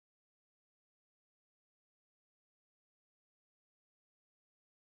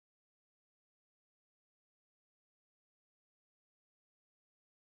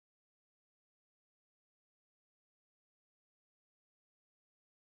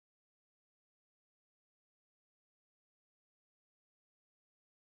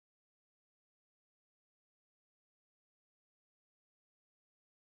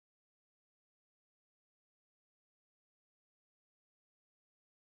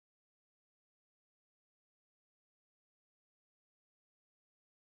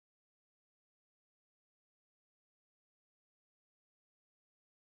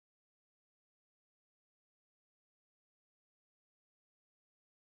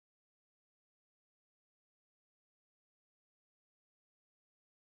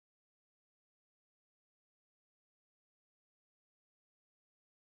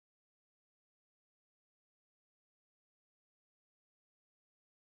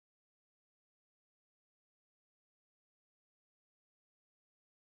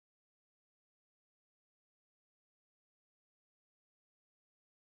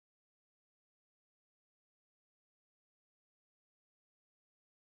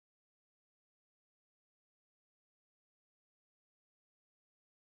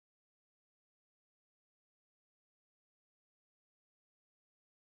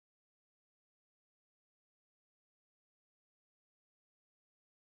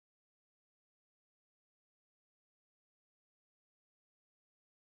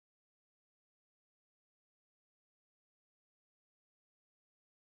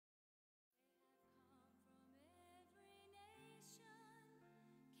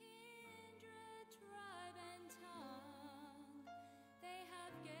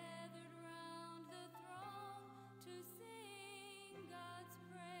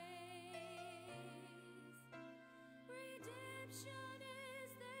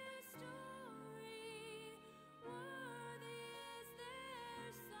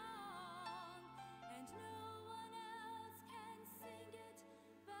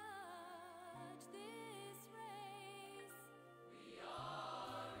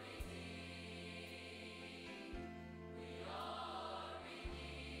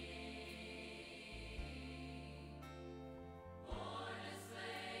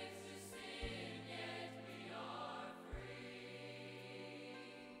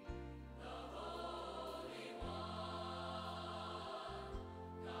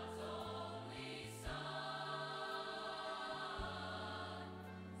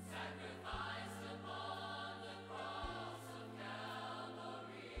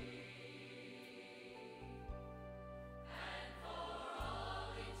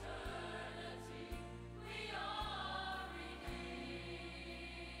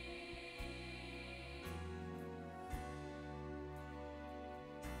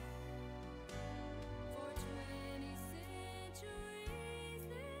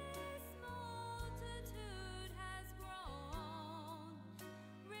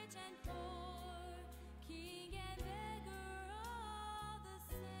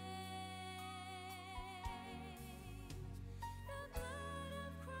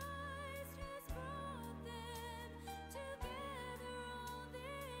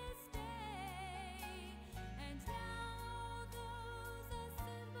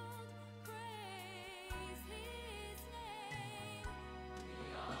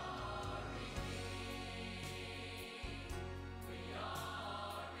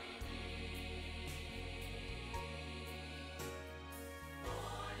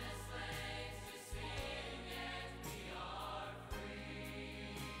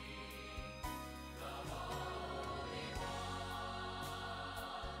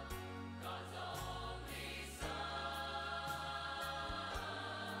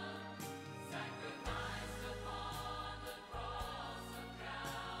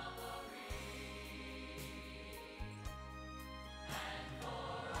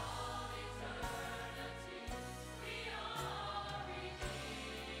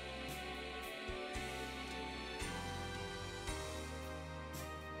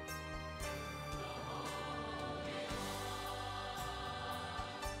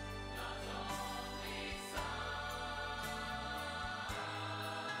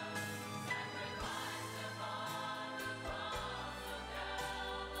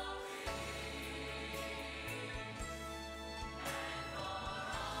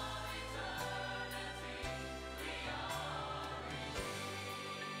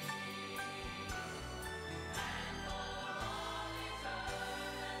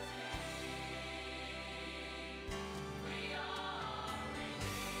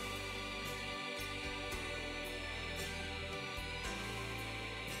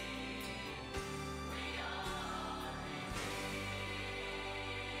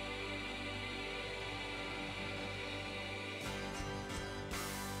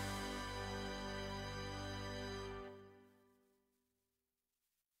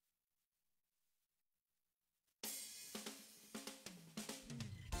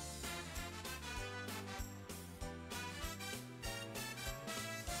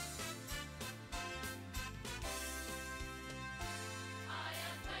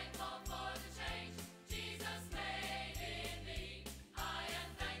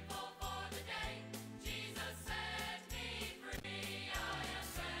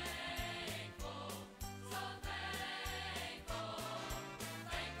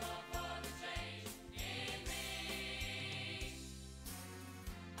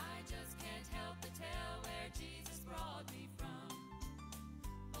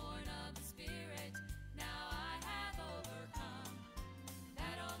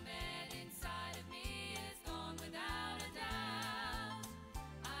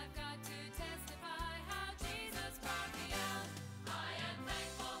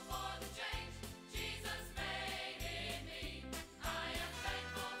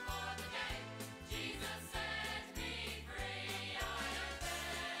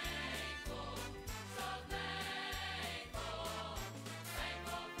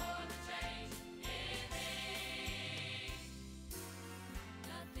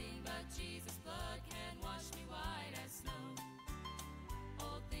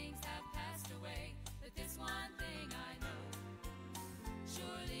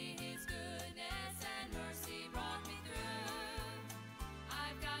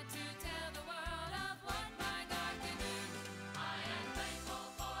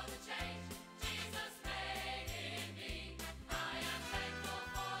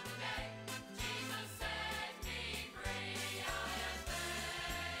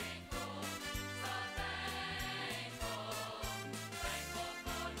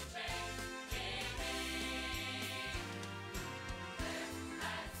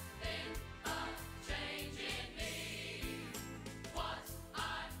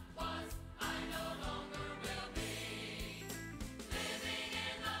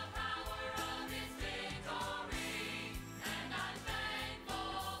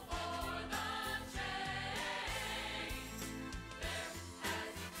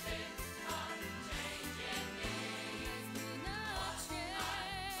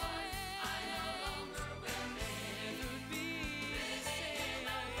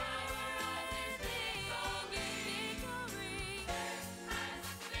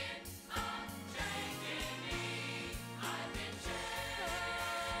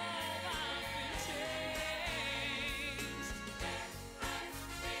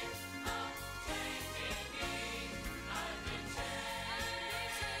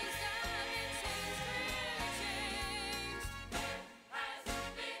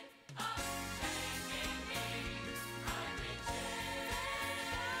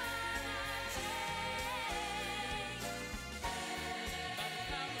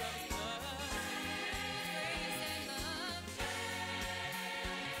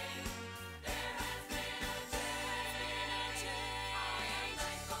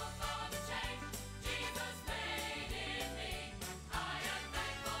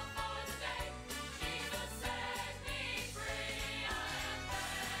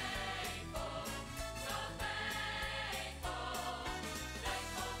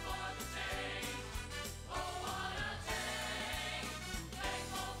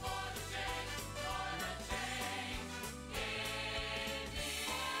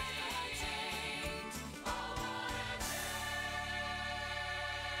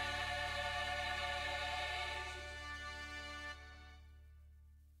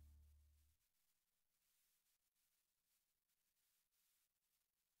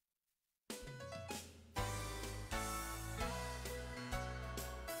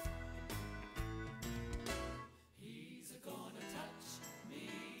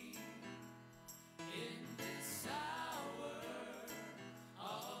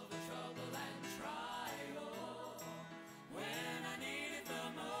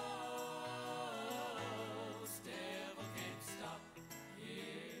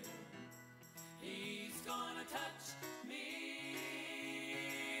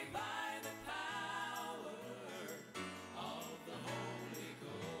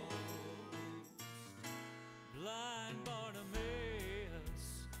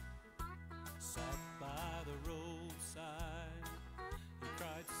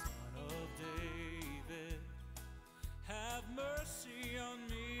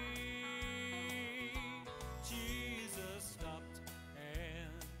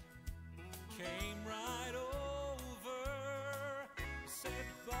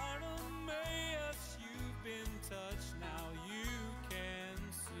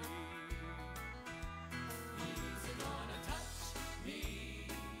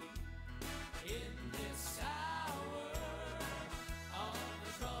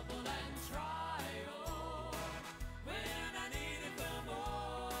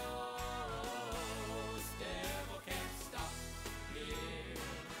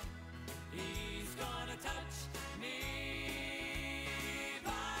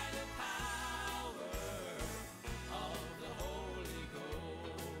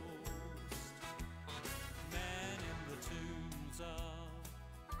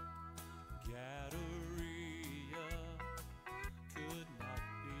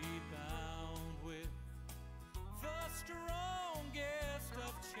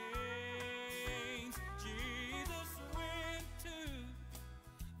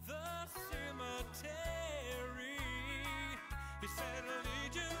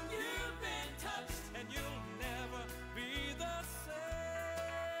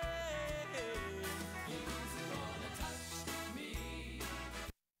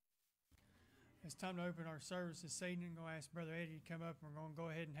It's time to open our service this evening. I'm going to ask Brother Eddie to come up, and we're going to go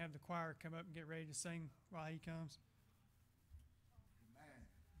ahead and have the choir come up and get ready to sing while he comes. Amen.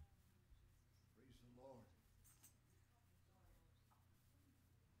 Praise the Lord.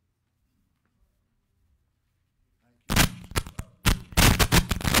 Thank you.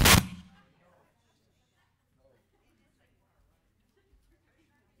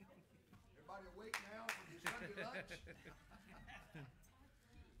 Everybody awake now for your Sunday lunch?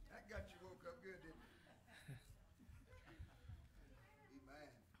 That got you woke up good, didn't it?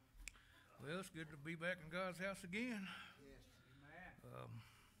 Amen. Well, it's good to be back in God's house again. Yes.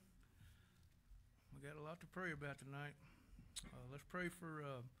 We got a lot to pray about tonight. Let's pray for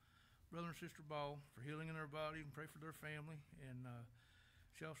Brother and Sister Ball for healing in their body, and pray for their family. And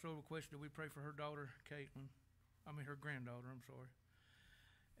she also requested that we pray for her daughter, Caitlin. Her granddaughter, I'm sorry.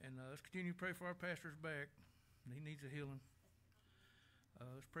 And let's continue to pray for our pastor's back. He needs a healing.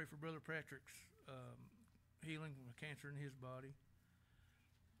 Let's pray for Brother Patrick's healing from cancer in his body.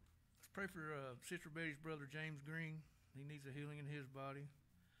 Let's pray for Sister Betty's brother, James Green. He needs a healing in his body.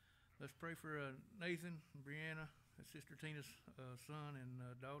 Let's pray for Nathan and Brianna, Sister Tina's son and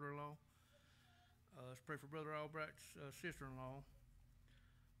daughter-in-law. Let's pray for Brother Albright's sister-in-law.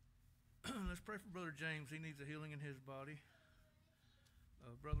 Let's pray for Brother James. He needs a healing in his body.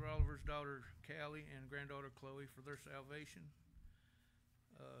 Brother Oliver's daughter, Callie, and granddaughter, Chloe, for their salvation.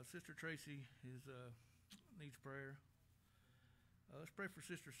 Sister Tracy needs prayer. Let's pray for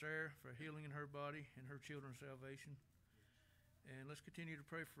Sister Sarah for healing in her body and her children's salvation. And let's continue to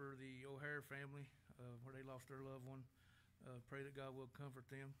pray for the O'Hare family where they lost their loved one. Pray that God will comfort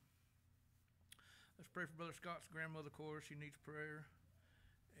them. Let's pray for Brother Scott's grandmother, Cora. She needs prayer.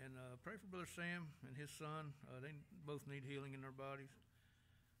 And pray for Brother Sam and his son. They both need healing in their bodies.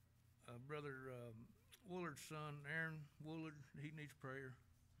 Brother Woolard's son, Aaron Woolard, he needs prayer.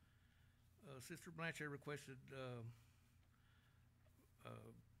 Sister Blanchard requested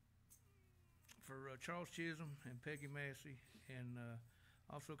for Charles Chisholm and Peggy Massey, and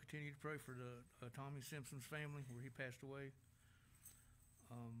also continue to pray for the Tommy Simpson's family where he passed away.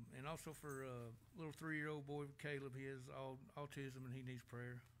 And also for little 3-year-old boy Caleb. He has autism and he needs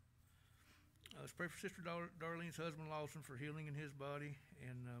prayer. Let's pray for Sister Darlene's husband Lawson for healing in his body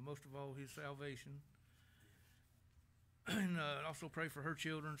and most of all his salvation. And also pray for her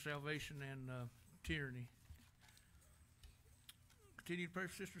children, salvation and tyranny. Continue to pray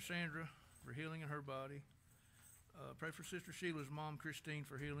for Sister Sandra for healing in her body. Pray for Sister Sheila's mom, Christine,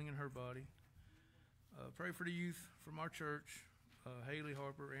 for healing in her body. Pray for the youth from our church, Haley,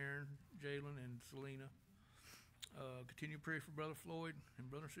 Harper, Aaron, Jalen, and Selena. Continue to pray for Brother Floyd and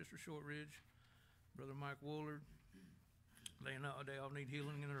Brother and Sister Shortridge, Brother Mike Woolard. They all need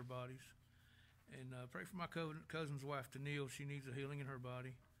healing in their bodies. And pray for my cousin's wife, Tennille. She needs a healing in her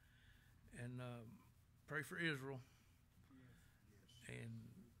body. And pray for Israel. And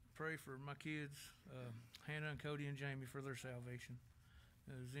pray for my kids, Hannah and Cody and Jamie, for their salvation.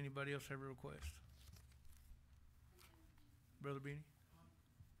 Does anybody else have a request? Brother Benny?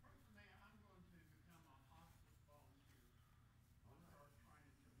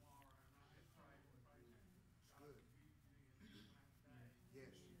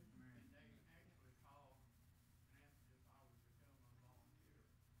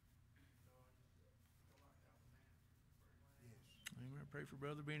 Pray for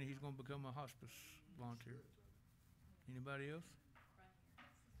Brother Benny. He's going to become a hospice volunteer. Anybody else?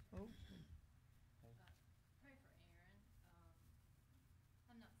 Oh. Pray for Aaron.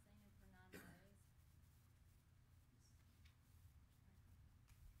 I'm not seeing him for 9 days.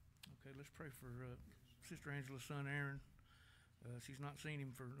 Okay, let's pray for Sister Angela's son, Aaron. She's not seen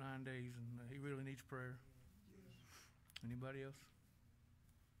him for 9 days, and he really needs prayer. Anybody else?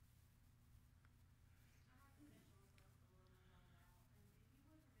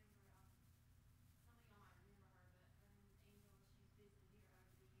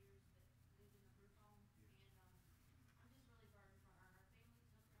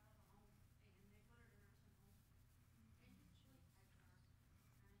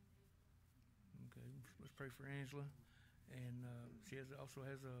 Let's pray for Angela, and she also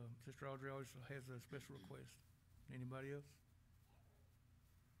has Sister Audrey also has a special request. Anybody else?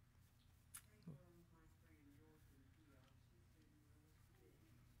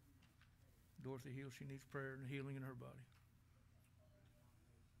 Dorothy Hill, she needs prayer and healing in her body.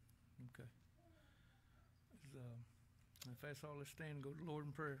 Okay. If that's all, let's stand and go to the Lord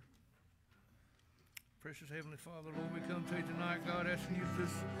in prayer. Precious Heavenly Father, Lord, we come to you tonight, God, asking you to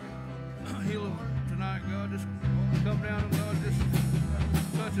just heal them tonight, God. Just come down and, God, just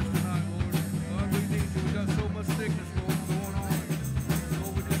touch us tonight, Lord. God, we need you. We got so much sickness, Lord, going on.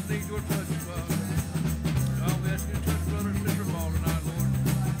 Lord, we just need your touch, Father.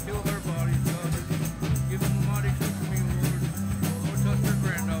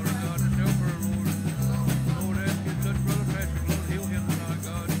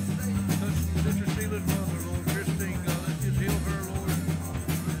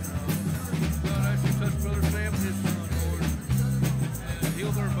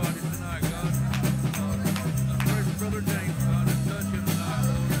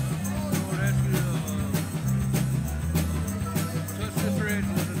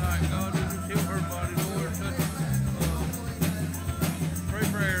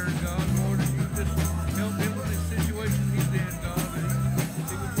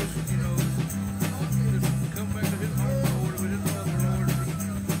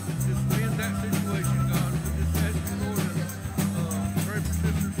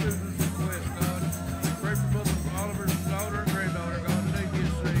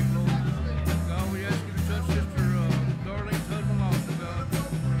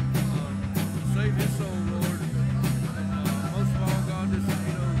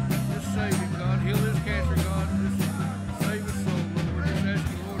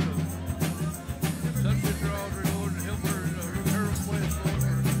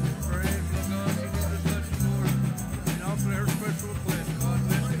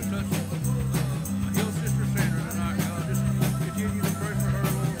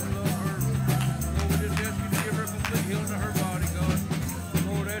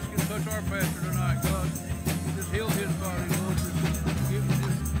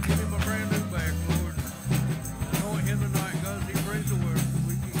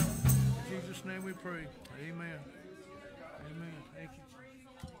 we pray. Amen. Amen. Thank you.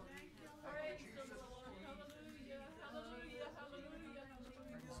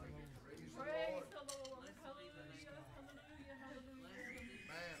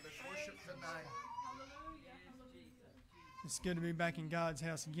 Man, let's worship tonight. It's good to be back in God's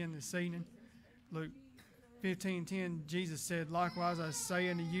house again this evening. Luke 15:10, Jesus said, "Likewise I say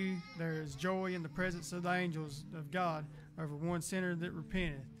unto you, there is joy in the presence of the angels of God over one sinner that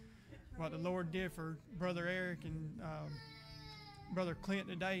repenteth." What the Lord did for Brother Eric and Brother Clint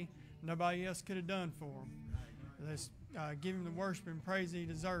today, nobody else could have done for him. Let's give him the worship and praise he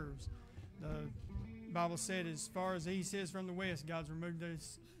deserves. The Bible said, as far as the east is from the west, God's removed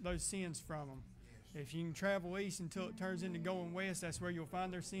those sins from them. If you can travel east until it turns into going west, that's where you'll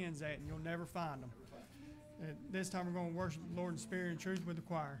find their sins at, and you'll never find them. At this time, we're going to worship the Lord in spirit and truth with the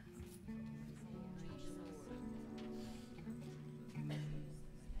choir.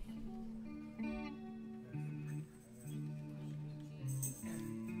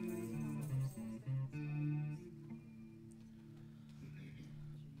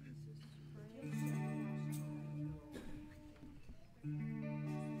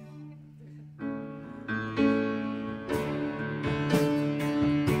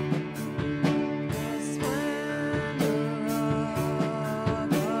 Splendor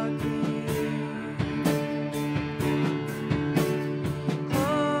of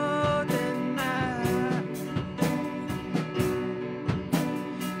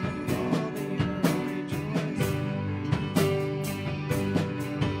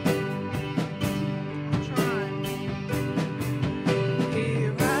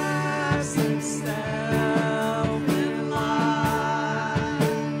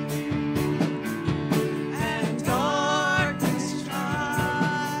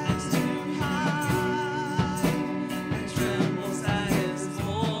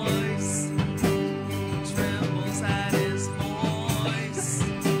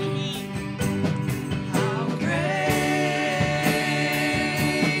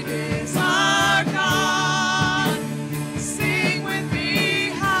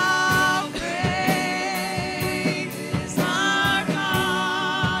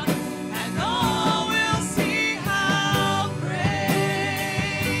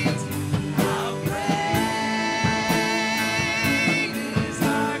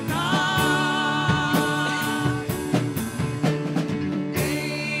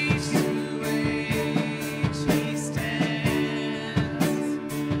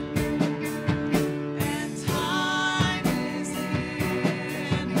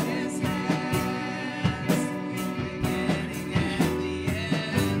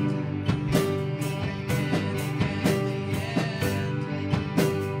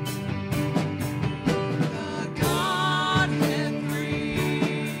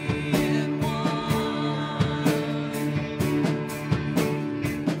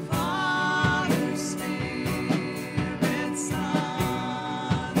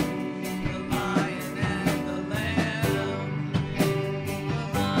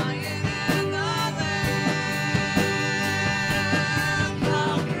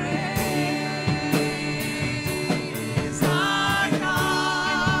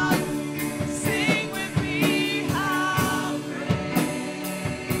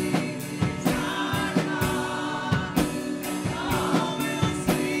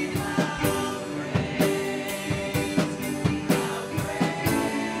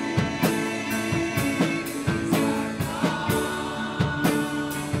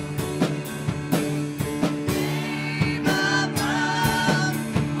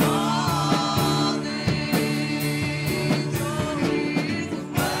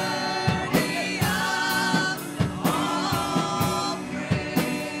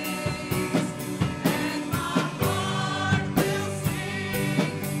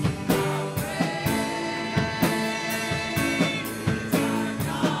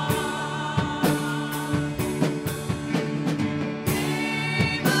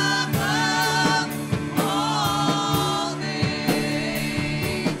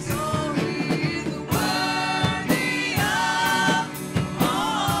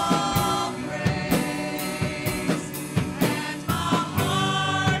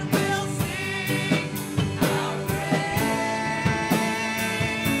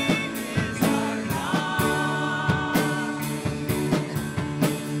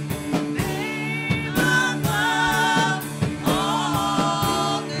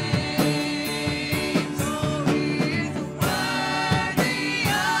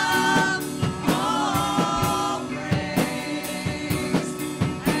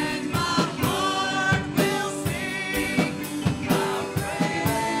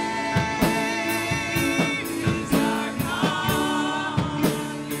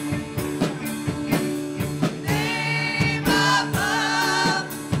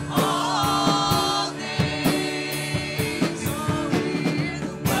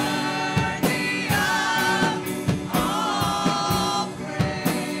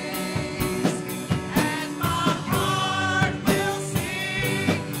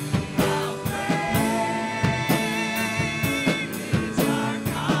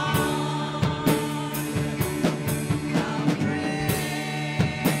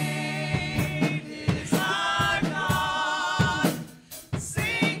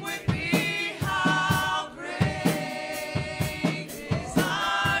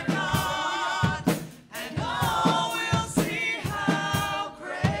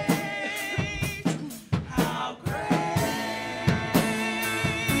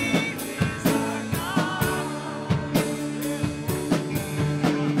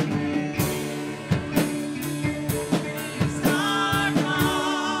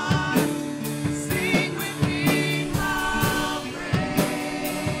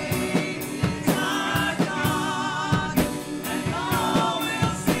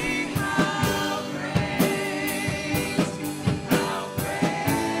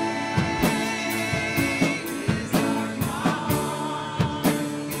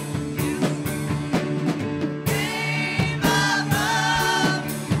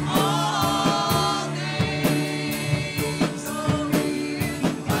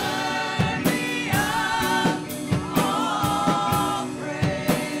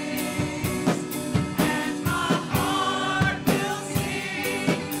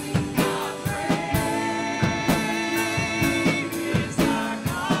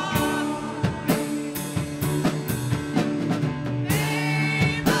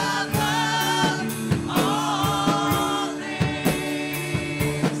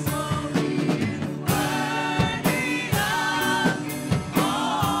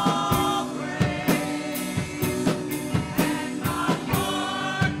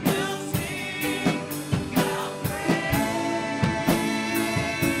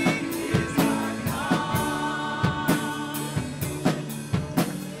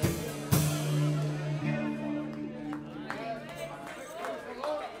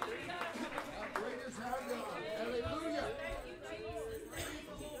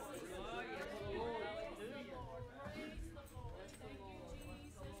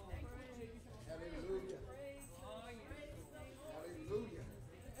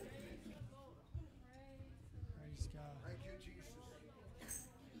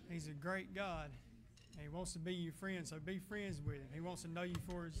He's a great God. And He wants to be your friend, so be friends with Him. He wants to know you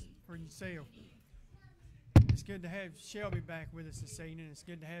for yourself. It's good to have Shelby back with us this evening. It's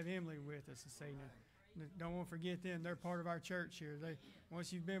good to have Emily with us this evening. Don't want to forget them. They're part of our church here.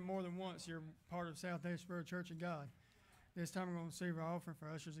 Once you've been more than once, you're part of South Asheboro Church of God. This time we're going to receive our offering for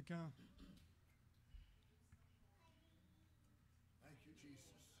ushers to come. Thank you, Jesus.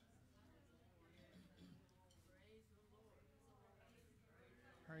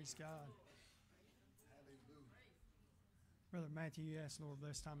 Praise God. Hallelujah. Brother Matthew, you ask the Lord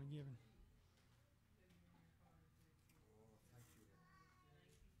bless time of giving.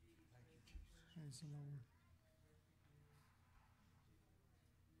 Praise the Lord.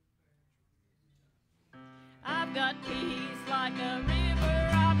 I've got peace like a river.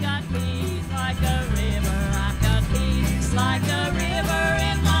 I've got peace like a river. I've got peace like a river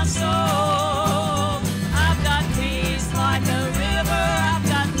in my soul. I've got peace like a river. I've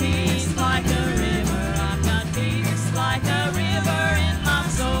got peace like a river. I've got peace like a river in my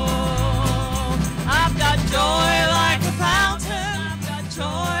soul. I've got joy like a fountain. I've got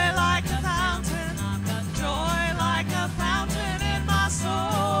joy like a fountain. I've got joy like a fountain in my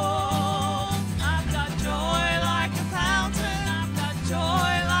soul. I've got joy like a fountain. I've got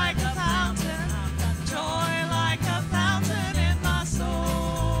joy like a fountain. I've got joy like a fountain in my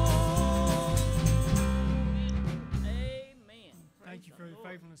soul. Amen. Thank you for your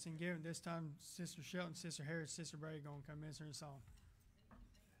faithfulness in giving. This time, Sister Shelton, Sister Harris, Sister Brady are going to come minister in song.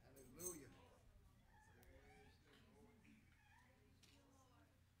 Hallelujah.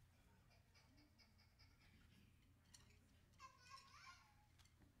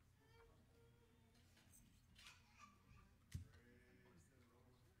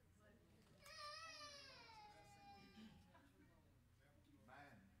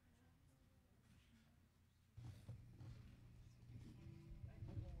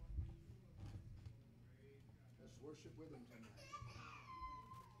 Let's worship with him tonight.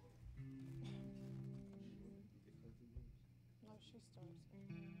 No, she starts.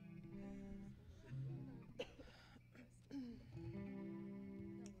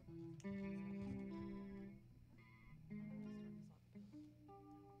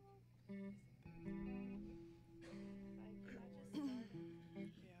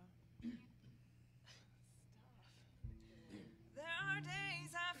 There are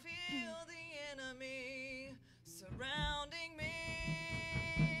days I feel the enemy surrounding me.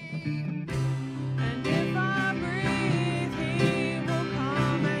 And if I breathe, he will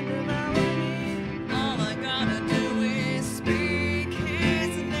come and devour me. All I gotta do is speak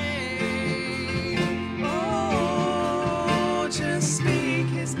his name. Oh, just speak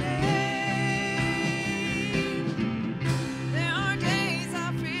his name. There are days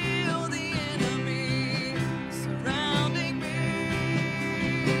I feel the enemy surrounding me.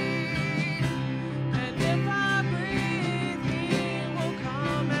 And if I breathe, he will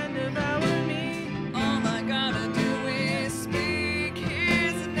come and devour me. All I gotta do is speak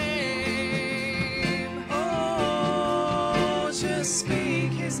his name. Oh, just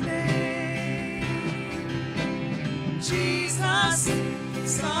speak his name. Jesus,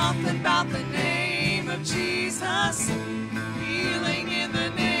 something about the name of Jesus. Healing in the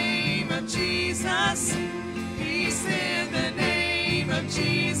name of Jesus. Peace in the name of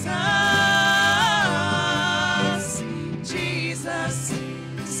Jesus. Jesus,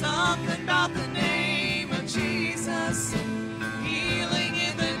 something about the name of Jesus. Healing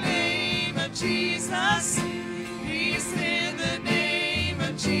in the name of Jesus. Peace in the name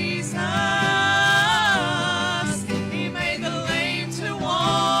of Jesus. He made the lame to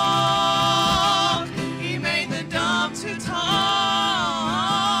walk. He made the dumb to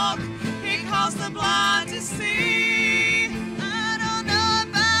talk. He caused the blind to see. I don't know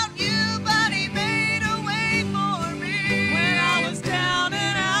about you, but he made a way for me. When I was down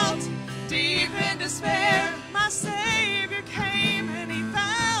and out, deep in despair, my Savior came and he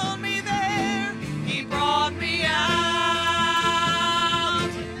found me there. He brought me out.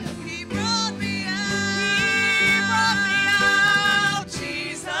 He brought me out. He brought me out.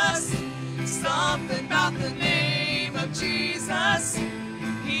 Jesus, something about the name of Jesus.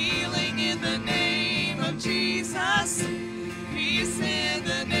 Healing in the name of Jesus. Peace in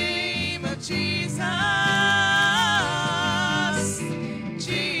the name of Jesus.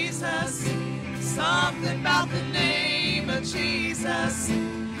 Jesus, something about the name of Jesus.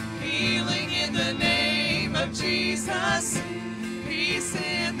 Healing in the name of Jesus. Peace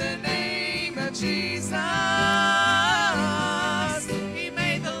in the name of Jesus. He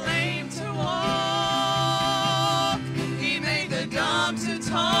made the lame to walk. He made the dumb to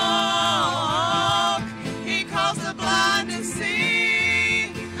talk. He caused the blind to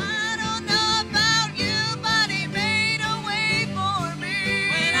see. I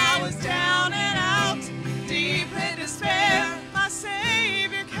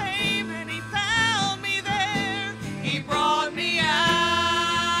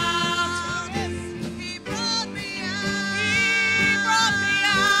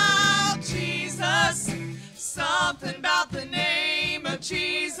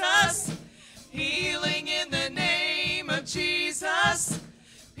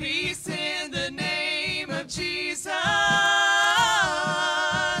Peace in the name of Jesus.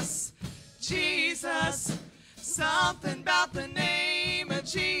 Jesus. Something about the name of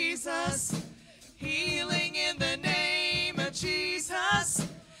Jesus. Healing in the name of Jesus.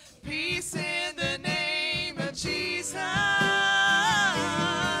 Peace in the name of Jesus.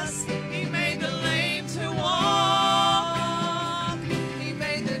 He made the lame to walk. He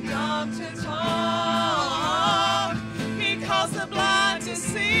made the dumb to talk. He caused the blind to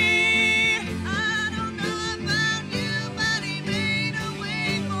see. I don't know about you, but he made a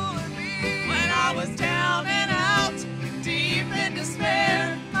way for me. When I was down and out, deep in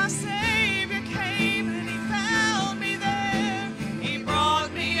despair, my Savior came and he found me there. He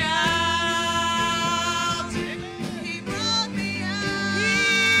brought me out. He brought me out.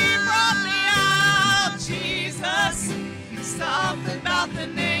 He brought me out. Jesus. Something about the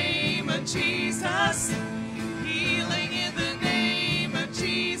name of Jesus. Healing in the name of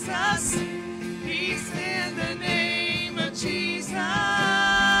Jesus. Peace in the name of Jesus.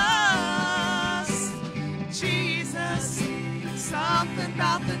 Jesus. Something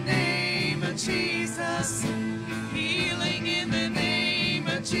about the name of Jesus. Healing in the name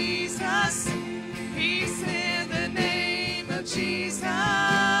of Jesus. Peace in the name of Jesus.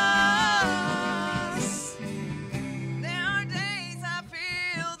 There are days I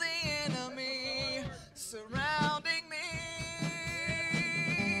feel the enemy surrounding me.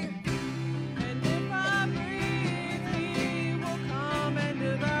 And if I breathe, he will come and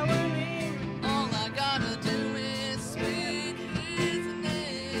devour me. All I gotta do is speak his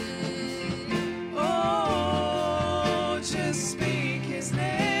name. Oh, just speak his name.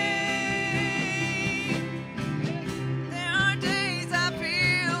 There are days I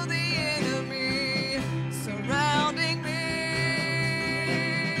feel the enemy surrounding me.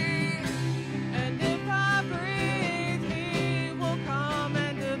 And if I breathe, he will come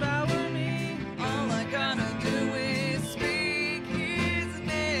and devour me. All I gotta do is speak his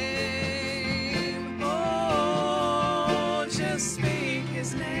name. Oh, just speak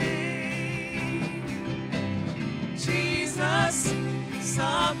his name. Jesus,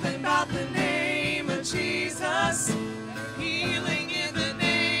 something about the name of Jesus. Healing in the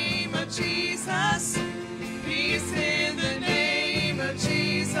name of Jesus. Peace in the name of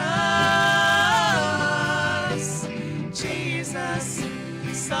Jesus. Jesus,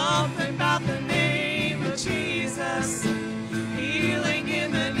 something about the name of Jesus. Healing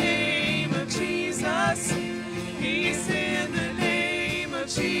in the name of Jesus. Peace in the name of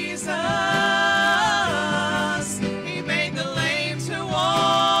Jesus. He made the lame to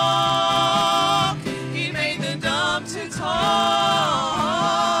walk. He made the dumb to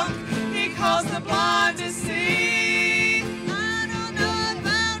talk. He caused the blind to see. I don't know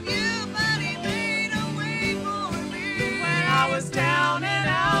about you, but he made a way for me. When I was down and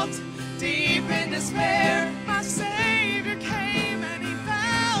out, deep in despair, my Savior came and he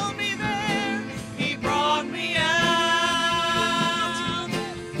found me there. He brought me out.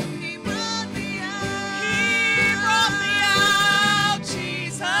 He brought me out. He brought me out.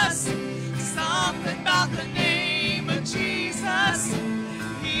 Jesus, something about the name of Jesus.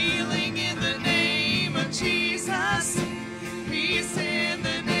 Healing in the name of Jesus. Peace in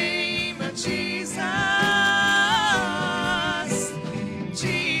the name of Jesus.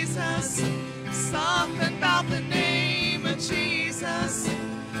 Jesus, something about the name of Jesus.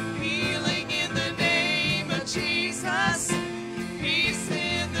 Healing in the name of Jesus. Peace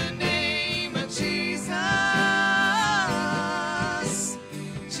in the name of Jesus.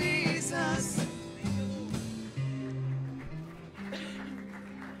 Jesus.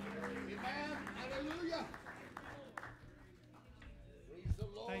 Amen. Hallelujah. Praise the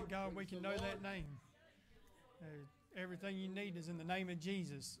Lord. Thank God we Praise can the know Lord. that name. Everything you need is in the name of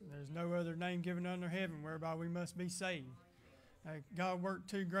Jesus. There's no other name given under heaven whereby we must be saved. God worked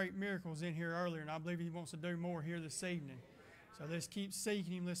two great miracles in here earlier, and I believe he wants to do more here this evening. So let's keep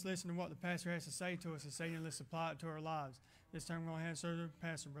seeking him. Let's listen to what the pastor has to say to us this evening. Let's apply it to our lives. This time I'm going to hand it over to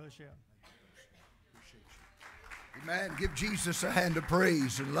Pastor Brother Shelton. Amen. Give Jesus a hand of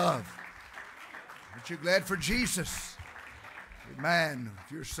praise and love. Aren't you glad for Jesus? Amen.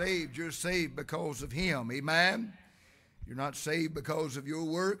 If you're saved because of him. Amen. You're not saved because of your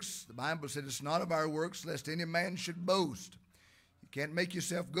works. The Bible said it's not of our works, lest any man should boast. You can't make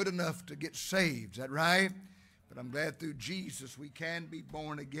yourself good enough to get saved. Is that right? But I'm glad through Jesus we can be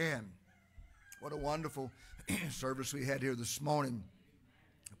born again. What a wonderful service we had here this morning.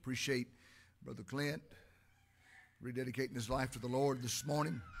 Appreciate Brother Clint rededicating his life to the Lord this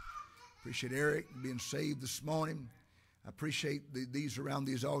morning. Appreciate Eric being saved this morning. I appreciate these around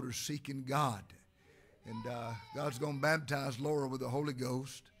these altars seeking God. And God's going to baptize Laura with the Holy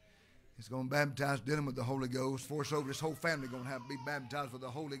Ghost. He's going to baptize Denham with the Holy Ghost. For us over, this whole family going to have to be baptized with the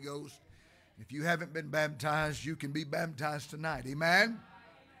Holy Ghost. If you haven't been baptized, you can be baptized tonight. Amen?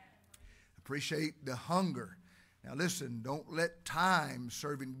 Appreciate the hunger. Now listen, don't let time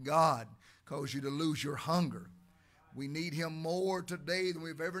serving God cause you to lose your hunger. We need Him more today than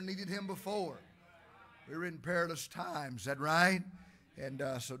we've ever needed Him before. We're in perilous times, is that right? And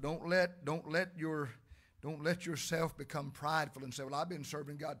so don't let yourself become prideful and say, well, I've been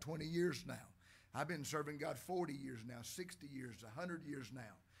serving God 20 years now. I've been serving God 40 years now, 60 years, 100 years now.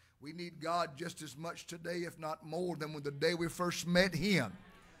 We need God just as much today, if not more, than when the day we first met Him.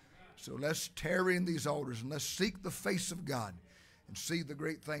 So let's tarry in these altars and let's seek the face of God and see the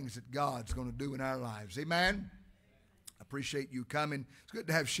great things that God's going to do in our lives. Amen? I appreciate you coming. It's good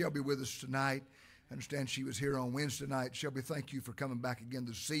to have Shelby with us tonight. I understand she was here on Wednesday night. Shelby, thank you for coming back again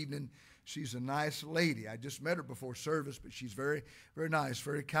this evening. She's a nice lady. I just met her before service, but she's very, very nice,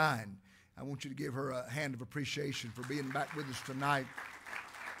 very kind. I want you to give her a hand of appreciation for being back with us tonight.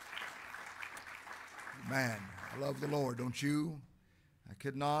 Man, I love the Lord, don't you? I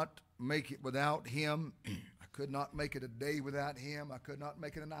could not make it without Him. I could not make it a day without Him. I could not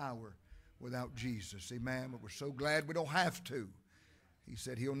make it an hour without Jesus. Amen. But we're so glad we don't have to. He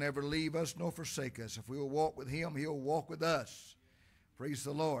said He'll never leave us nor forsake us. If we will walk with Him, He'll walk with us. Praise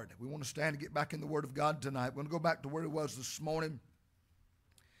the Lord. We want to stand and get back in the Word of God tonight. We're going to go back to where it was this morning.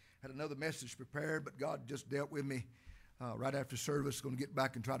 Had another message prepared, but God just dealt with me right after service. Going to get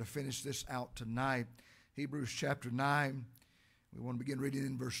back and try to finish this out tonight. Hebrews chapter 9. We want to begin reading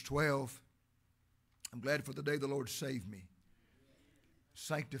in verse 12. I'm glad for the day the Lord saved me,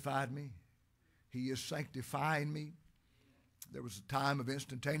 sanctified me. He is sanctifying me. There was a time of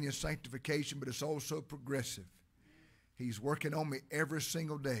instantaneous sanctification, but it's also progressive. He's working on me every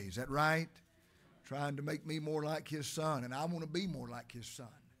single day. Is that right? Trying to make me more like His Son, and I want to be more like His Son.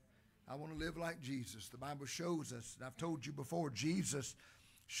 I want to live like Jesus. The Bible shows us, and I've told you before, Jesus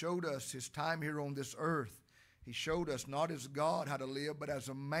showed us His time here on this earth. He showed us not as God how to live, but as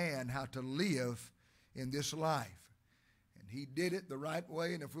a man how to live in this life. And He did it the right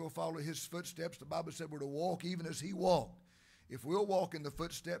way, and if we'll follow His footsteps, the Bible said we're to walk even as He walked. If we'll walk in the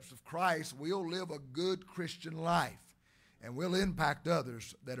footsteps of Christ, we'll live a good Christian life, and we'll impact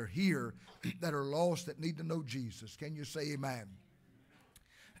others that are here, that are lost, that need to know Jesus. Can you say amen?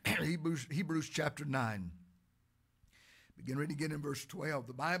 Hebrews chapter 9. Begin reading again in verse 12.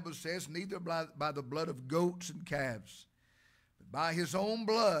 The Bible says, neither by the blood of goats and calves, but by His own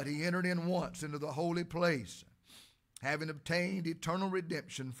blood He entered in once into the holy place, having obtained eternal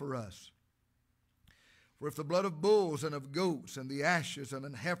redemption for us. For if the blood of bulls and of goats and the ashes and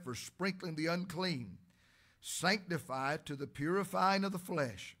an heifer sprinkling the unclean sanctify to the purifying of the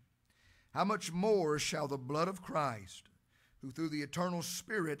flesh, how much more shall the blood of Christ, who through the eternal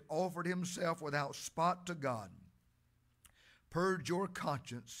Spirit offered Himself without spot to God, purge your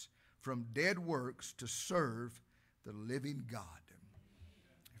conscience from dead works to serve the living God.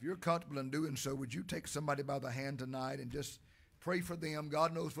 If you're comfortable in doing so, would you take somebody by the hand tonight and just pray for them?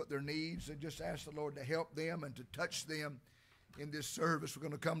 God knows what their needs, and just ask the Lord to help them and to touch them in this service. We're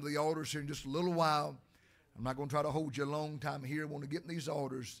going to come to the altars here in just a little while. I'm not going to try to hold you a long time here. I want to get in these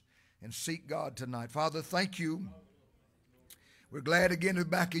altars and seek God tonight. Father, thank you. We're glad again to be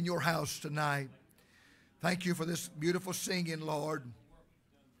back in your house tonight. Thank you for this beautiful singing, Lord.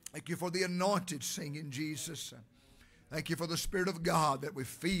 Thank you for the anointed singing, Jesus. Thank you for the Spirit of God that we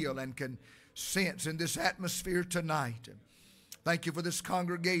feel and can sense in this atmosphere tonight. Thank you for this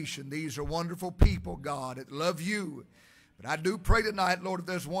congregation. These are wonderful people, God, that love you. But I do pray tonight, Lord, if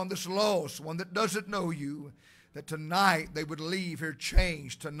there's one that's lost, one that doesn't know you, that tonight they would leave here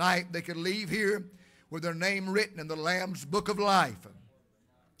changed. Tonight they could leave here with their name written in the Lamb's book of life.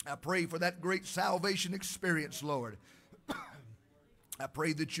 I pray for that great salvation experience, Lord. I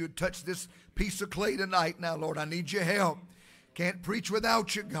pray that you would touch this piece of clay tonight now, Lord. I need your help. Can't preach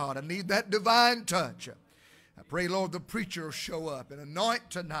without you, God. I need that divine touch. I pray, Lord, the preacher will show up and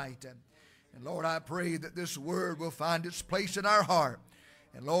anoint tonight. And Lord, I pray that this word will find its place in our heart.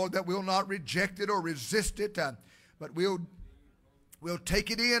 And Lord, that we'll not reject it or resist it, but we'll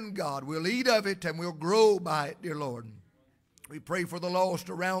take it in, God. We'll eat of it and we'll grow by it, dear Lord. We pray for the lost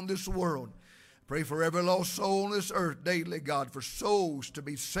around this world. Pray for every lost soul on this earth daily, God, for souls to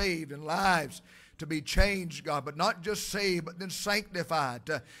be saved and lives to be changed, God, but not just saved, but then sanctified,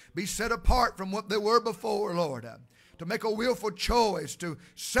 to be set apart from what they were before, Lord, to make a willful choice to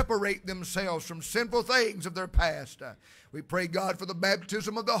separate themselves from sinful things of their past. We pray, God, for the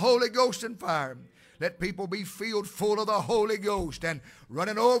baptism of the Holy Ghost and fire. Let people be filled full of the Holy Ghost and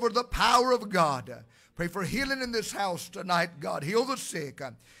running over the power of God. Pray for healing in this house tonight, God. Heal the sick.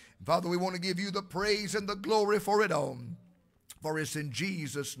 Father, we want to give you the praise and the glory for it all. For it's in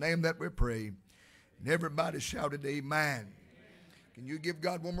Jesus' name that we pray. And everybody shouted amen. Can you give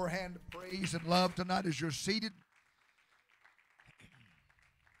God one more hand of praise and love tonight as you're seated?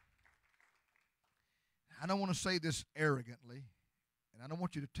 I don't want to say this arrogantly, and I don't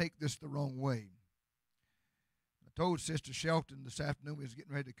want you to take this the wrong way. I told Sister Shelton this afternoon we was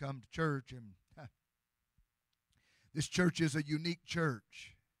getting ready to come to church, and this church is a unique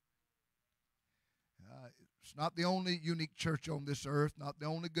church. It's not the only unique church on this earth, not the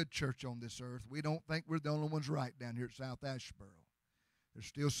only good church on this earth. We don't think we're the only ones right down here at South Asheboro. There's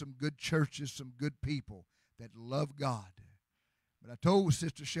still some good churches, some good people that love God. But I told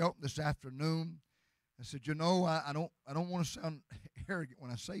Sister Shelton this afternoon, I said, you know, I don't want to sound arrogant when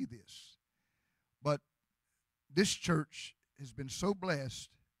I say this, but this church has been so blessed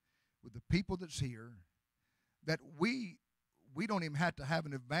with the people that's here that we don't even have to have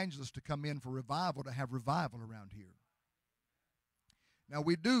an evangelist to come in for revival to have revival around here. Now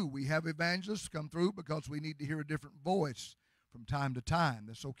we do. We have evangelists come through because we need to hear a different voice from time to time.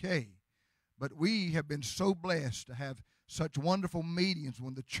 That's okay. But we have been so blessed to have such wonderful meetings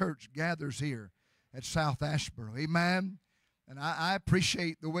when the church gathers here at South Asheboro. Amen. And I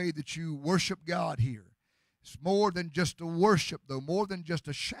appreciate the way that you worship God here. It's more than just a worship, though, more than just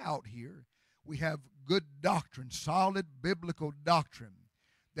a shout here. We have good doctrine, solid biblical doctrine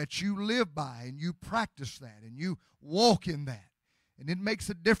that you live by, and you practice that, and you walk in that. And it makes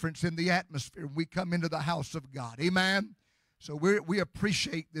a difference in the atmosphere when we come into the house of God. Amen. So we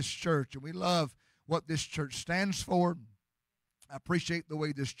appreciate this church, and we love what this church stands for. I appreciate the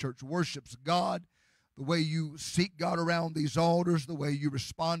way this church worships God, the way you seek God around these altars, the way you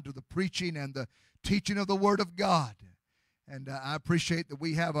respond to the preaching and the teaching of the Word of God. And I appreciate that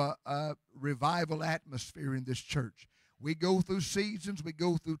we have a revival atmosphere in this church. We go through seasons, we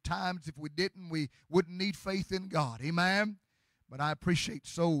go through times. If we didn't, we wouldn't need faith in God. Amen? But I appreciate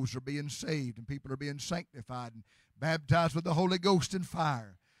souls are being saved and people are being sanctified and baptized with the Holy Ghost and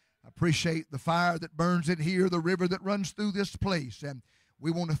fire. I appreciate the fire that burns in here, the river that runs through this place. And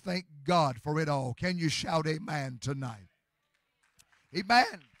we want to thank God for it all. Can you shout amen tonight? Amen.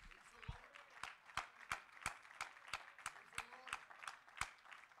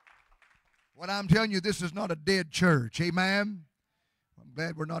 What I'm telling you, this is not a dead church. Amen. I'm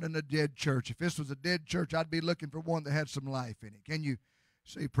glad we're not in a dead church. If this was a dead church, I'd be looking for one that had some life in it. Can you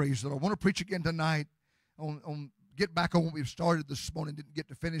say praise the Lord? I want to preach again tonight get back on what we've started this morning. Didn't get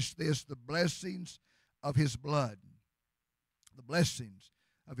to finish this. The blessings of His blood. The blessings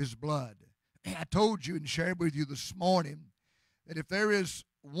of His blood. I told you and shared with you this morning that if there is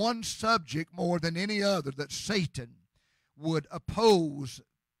one subject more than any other that Satan would oppose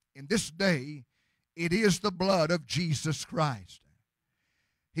in this day, it is the blood of Jesus Christ.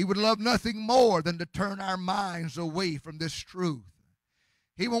 He would love nothing more than to turn our minds away from this truth.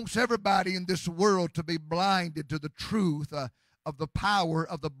 He wants everybody in this world to be blinded to the truth of the power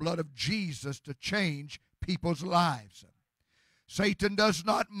of the blood of Jesus to change people's lives. Satan does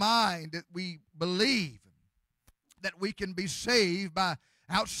not mind that we believe that we can be saved by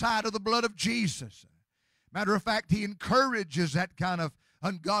outside of the blood of Jesus. Matter of fact, he encourages that kind of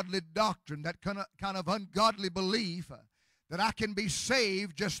ungodly doctrine, that kind of ungodly belief that I can be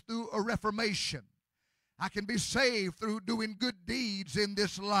saved just through a reformation. I can be saved through doing good deeds in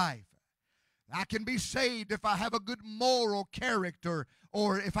this life. I can be saved if I have a good moral character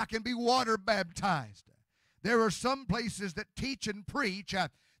or if I can be water baptized. There are some places that teach and preach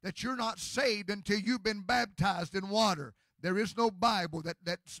that you're not saved until you've been baptized in water. There is no Bible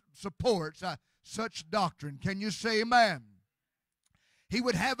that supports such doctrine. Can you say amen? He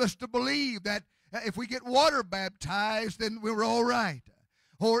would have us to believe that if we get water baptized, then we're all right.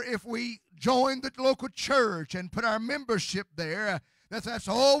 Or if we join the local church and put our membership there, that's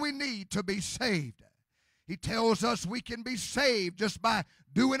all we need to be saved. He tells us we can be saved just by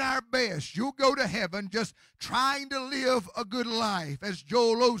doing our best. You'll go to heaven just trying to live a good life. As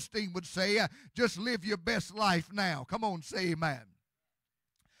Joel Osteen would say, just live your best life now. Come on, say amen.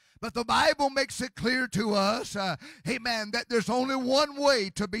 But the Bible makes it clear to us, amen, that there's only one way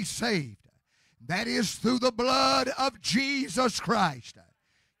to be saved. That is through the blood of Jesus Christ.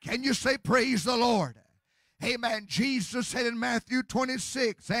 Can you say praise the Lord? Amen. Jesus said in Matthew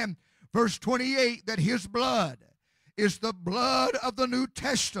 26 and verse 28 that His blood is the blood of the New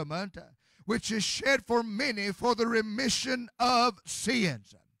Testament, which is shed for many for the remission of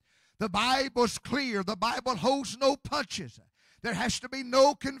sins. The Bible's clear. The Bible holds no punches. There has to be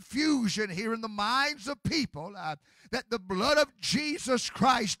no confusion here in the minds of people that the blood of Jesus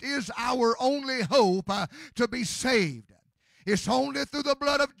Christ is our only hope to be saved. It's only through the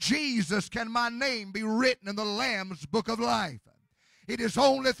blood of Jesus can my name be written in the Lamb's book of life. It is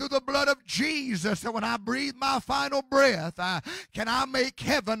only through the blood of Jesus that when I breathe my final breath, can I make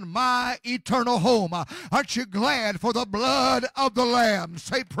heaven my eternal home. Aren't you glad for the blood of the Lamb?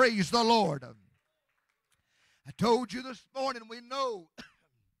 Say, praise the Lord. I told you this morning, we know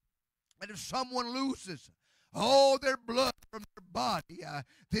that if someone loses all their blood from their body,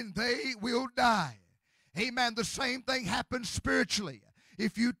 then they will die. Amen. The same thing happens spiritually.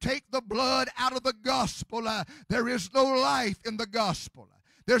 If you take the blood out of the gospel, there is no life in the gospel.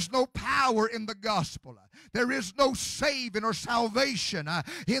 There's no power in the gospel. There is no saving or salvation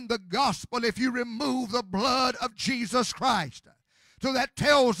in the gospel if you remove the blood of Jesus Christ. So that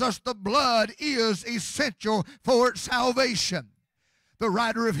tells us the blood is essential for salvation. The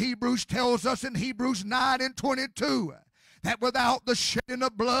writer of Hebrews tells us in Hebrews 9:22 that without the shedding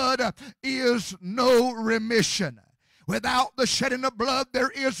of blood is no remission. Without the shedding of blood,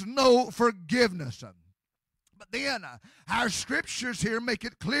 there is no forgiveness. But then our scriptures here make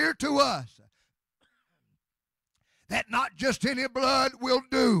it clear to us that not just any blood will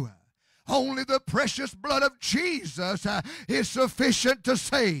do. Only the precious blood of Jesus is sufficient to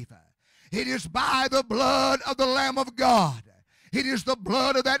save. It is by the blood of the Lamb of God. It is the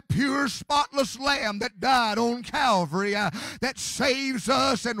blood of that pure, spotless Lamb that died on Calvary that saves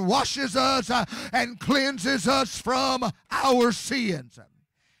us and washes us and cleanses us from our sins.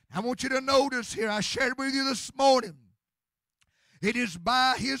 I want you to notice here, I shared with you this morning, it is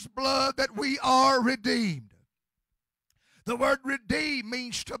by His blood that we are redeemed. The word redeem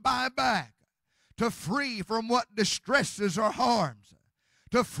means to buy back, to free from what distresses or harms,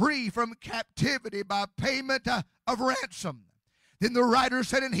 to free from captivity by payment of ransom. Then the writer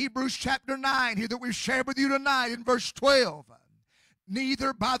said in Hebrews chapter 9 here that we've shared with you tonight in verse 12,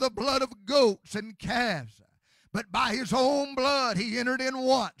 neither by the blood of goats and calves, but by His own blood He entered in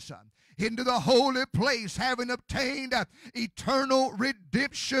once into the holy place, having obtained eternal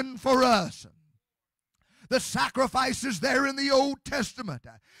redemption for us. The sacrifices there in the Old Testament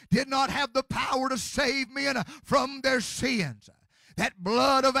did not have the power to save men from their sins. That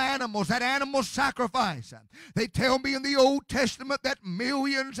blood of animals, that animal sacrifice. They tell me in the Old Testament that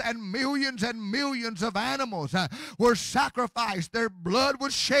millions and millions and millions of animals were sacrificed. Their blood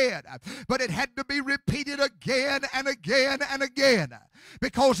was shed. But it had to be repeated again and again and again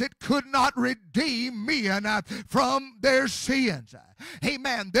because it could not redeem men from their sins.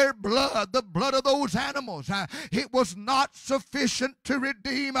 Amen. Their blood, the blood of those animals, it was not sufficient to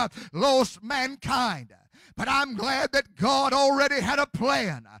redeem lost mankind. But I'm glad that God already had a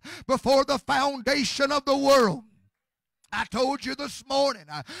plan before the foundation of the world. I told you this morning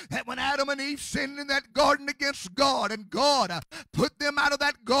that when Adam and Eve sinned in that garden against God and God put them out of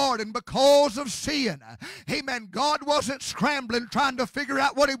that garden because of sin, amen, God wasn't scrambling trying to figure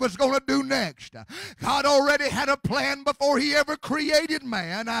out what He was going to do next. God already had a plan before He ever created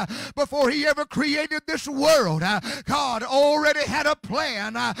man, before He ever created this world. God already had a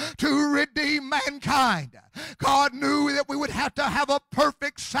plan to redeem mankind. God knew that we would have to have a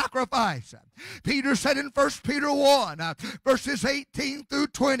perfect sacrifice. Peter said in 1 Peter 1, verses 18 through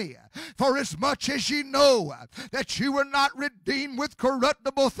 20, for as much as ye know that you were not redeemed with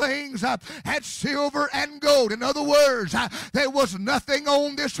corruptible things as silver and gold. In other words, there was nothing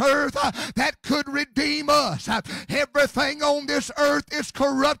on this earth that could redeem us. Everything on this earth is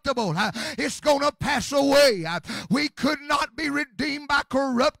corruptible. It's going to pass away. We could not be redeemed by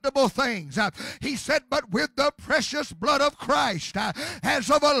corruptible things. He said, but with the precious blood of Christ,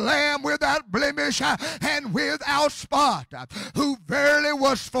 as of a lamb without blemish and without spot, who verily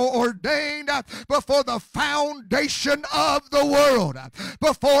was foreordained before the foundation of the world.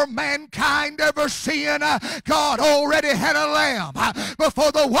 Before mankind ever sinned, God already had a lamb.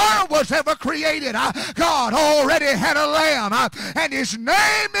 Before the world was ever created, God already had a lamb. And His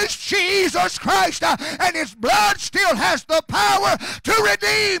name is Jesus Christ, and His blood still has the power to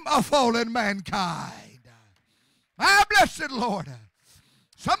redeem a fallen mankind. Ah, blessed Lord.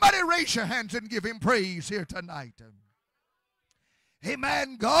 Somebody raise your hands and give Him praise here tonight.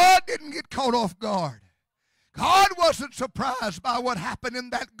 Amen. God didn't get caught off guard. God wasn't surprised by what happened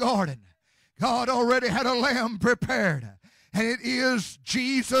in that garden. God already had a lamb prepared. And it is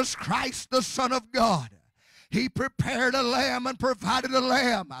Jesus Christ, the Son of God. He prepared a lamb and provided a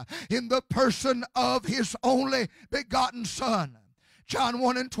lamb in the person of His only begotten Son. John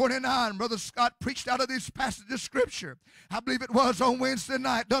 1 and 29, Brother Scott preached out of this passage of Scripture. I believe it was on Wednesday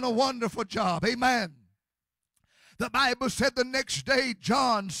night. Done a wonderful job. Amen. The Bible said the next day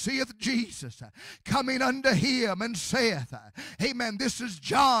John seeth Jesus coming unto him and saith, amen, this is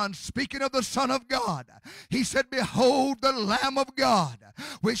John speaking of the Son of God. He said, behold the Lamb of God,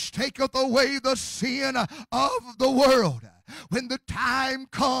 which taketh away the sin of the world. When the time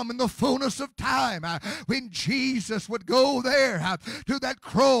come in the fullness of time, when Jesus would go there to that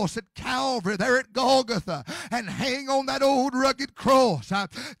cross at Calvary, there at Golgotha, and hang on that old rugged cross,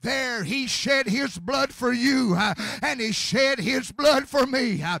 there he shed his blood for you, and he shed his blood for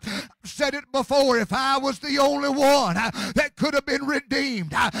me. I've said it before, if I was the only one that could have been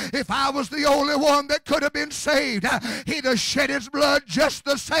redeemed, if I was the only one that could have been saved, he'd have shed his blood just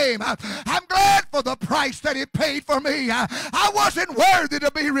the same. I'm glad for the price that he paid for me. I wasn't worthy to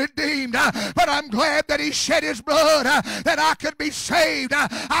be redeemed, but I'm glad that he shed his blood, that I could be saved,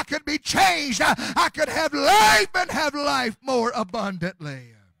 I could be changed, I could have life and have life more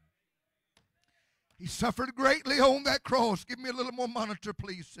abundantly. He suffered greatly on that cross. Give me a little more monitor,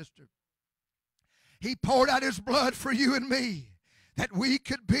 please, sister. He poured out his blood for you and me, that we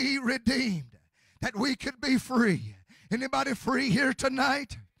could be redeemed, that we could be free. Anybody free here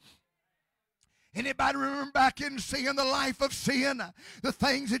tonight? Anybody remember back in sin, the life of sin, the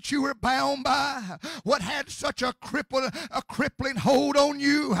things that you were bound by, what had such a crippling hold on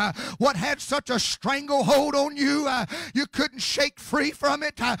you, what had such a stranglehold on you, you couldn't shake free from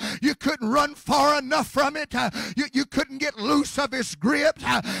it, you couldn't run far enough from it, you couldn't get loose of his grip,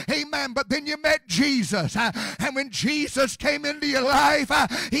 amen, but then you met Jesus, and when Jesus came into your life,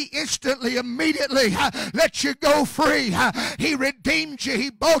 he instantly, immediately let you go free. He redeemed you, he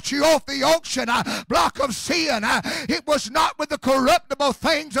bought you off the auction block of sin. It was not with the corruptible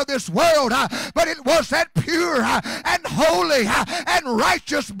things of this world, but it was that pure and holy and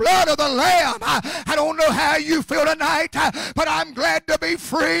righteous blood of the Lamb. I don't know how you feel tonight, but I'm glad to be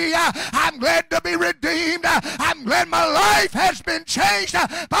free. I'm glad to be redeemed. I'm glad my life has been changed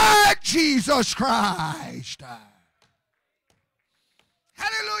by Jesus Christ.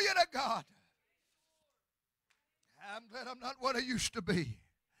 Hallelujah to God. I'm glad I'm not what I used to be.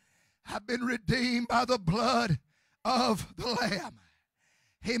 I've been redeemed by the blood of the Lamb.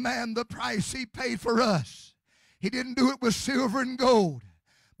 Amen. The price he paid for us. He didn't do it with silver and gold,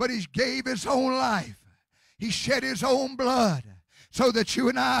 but he gave his own life. He shed his own blood so that you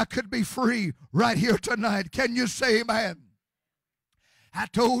and I could be free right here tonight. Can you say amen? I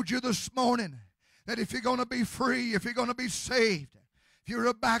told you this morning that if you're going to be free, if you're going to be saved, if you're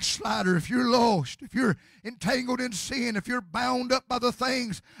a backslider, if you're lost, if you're entangled in sin, if you're bound up by the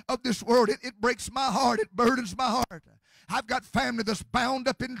things of this world, it breaks my heart. It burdens my heart. I've got family that's bound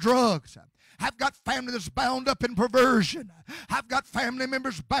up in drugs. I've got family that's bound up in perversion. I've got family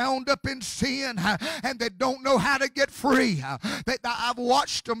members bound up in sin, and they don't know how to get free. I've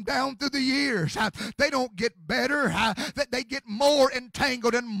watched them down through the years. They don't get better. They get more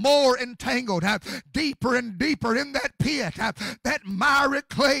entangled and more entangled, deeper and deeper in that pit, that miry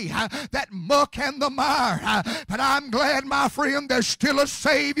clay, that muck and the mire. But I'm glad, my friend, there's still a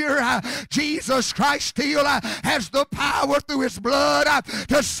Savior. Jesus Christ still has the power through his blood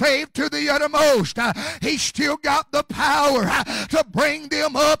to save to the uttermost. He's still got the power to bring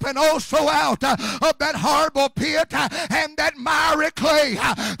them up and also out of that horrible pit and that miry clay.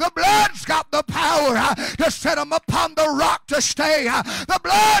 The blood's got the power to set them upon the rock to stay. The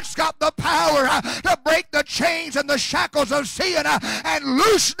blood's got the power to break the chains and the shackles of sin and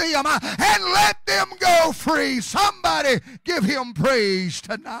loose them and let them go free. Somebody give him praise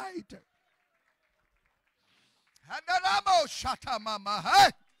tonight.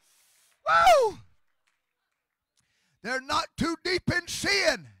 Woo! They're not too deep in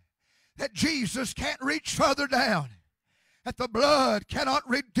sin that Jesus can't reach further down, that the blood cannot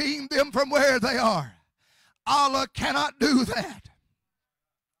redeem them from where they are. Allah cannot do that.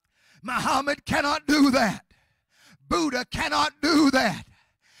 Muhammad cannot do that. Buddha cannot do that.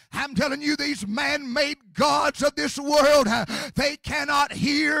 I'm telling you, these man-made gods of this world, they cannot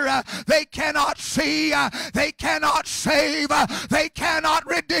hear, they cannot see, they cannot save, they cannot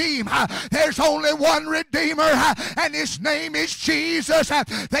redeem. There's only one Redeemer, and his name is Jesus.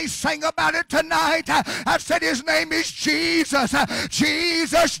 They sang about it tonight. I said his name is Jesus.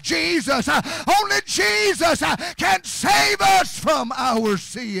 Jesus, Jesus. Only Jesus can save us from our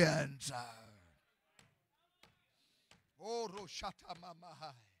sins. Oh,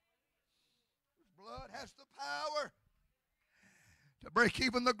 Roshatamamahai. Blood has the power to break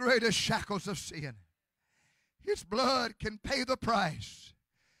even the greatest shackles of sin. His blood can pay the price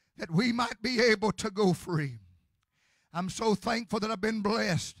that we might be able to go free. I'm so thankful that I've been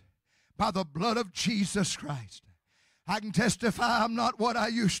blessed by the blood of Jesus Christ. I can testify I'm not what I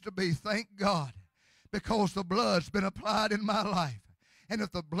used to be, thank God. because the blood's been applied in my life. And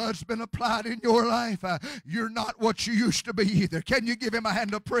if the blood's been applied in your life, you're not what you used to be either. Can you give him a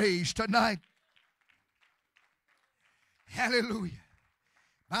hand of praise tonight? Hallelujah.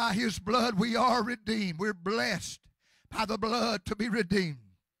 By his blood we are redeemed. We're blessed by the blood to be redeemed.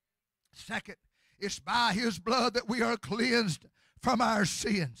 Second, it's by his blood that we are cleansed from our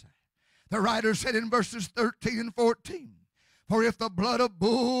sins. The writer said in verses 13 and 14, for if the blood of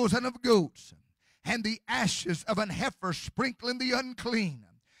bulls and of goats and the ashes of an heifer sprinkling the unclean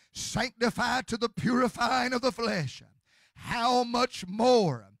sanctify to the purifying of the flesh, how much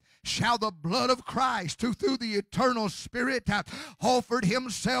more shall the blood of Christ, who through the eternal Spirit offered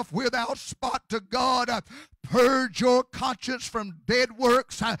himself without spot to God, purge your conscience from dead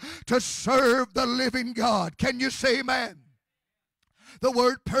works to serve the living God. Can you say amen? The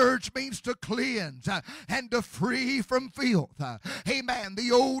word purge means to cleanse and to free from filth. Amen.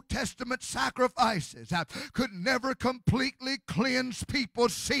 The Old Testament sacrifices could never completely cleanse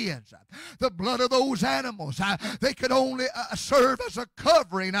people's sins. The blood of those animals, they could only serve as a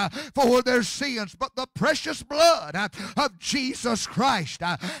covering for their sins. But the precious blood of Jesus Christ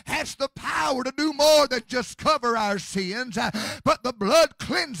has the power to do more than just cover our sins, but the blood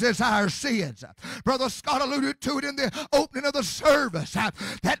cleanses our sins. Brother Scott alluded to it in the opening of the service.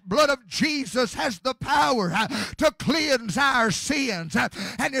 That blood of Jesus has the power to cleanse our sins.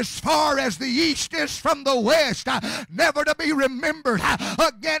 And as far as the east is from the west, never to be remembered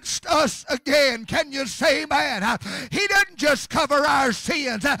against us again. Can you say amen? He doesn't just cover our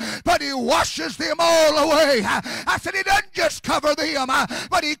sins, but he washes them all away. I said he doesn't just cover them,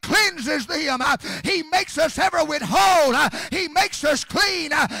 but he cleanses them. He makes us ever with whole. He makes us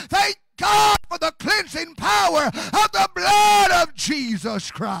clean. Thank God for the cleansing power of the blood of Jesus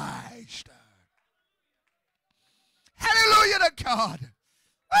Christ. Hallelujah to God.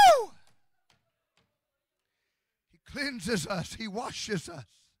 Woo! He cleanses us. He washes us.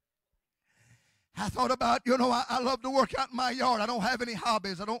 I thought about, I love to work out in my yard. I don't have any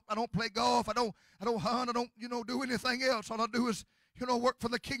hobbies. I don't play golf. I don't hunt. I don't, do anything else. All I do is, work for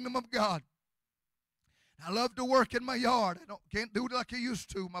the kingdom of God. I love to work in my yard. Can't do it like I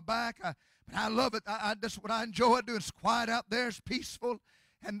used to. My back, but I love it. That's what I enjoy doing. It's quiet out there. It's peaceful.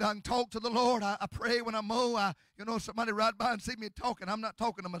 And I can talk to the Lord. I pray when I mow. Somebody ride by and see me talking. I'm not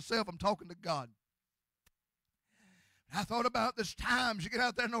talking to myself. I'm talking to God. I thought about this times you get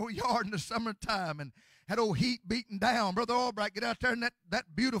out there in the old yard in the summertime and that old heat beating down. Brother Albright, get out there in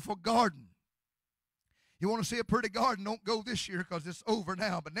that beautiful garden. You want to see a pretty garden, don't go this year because it's over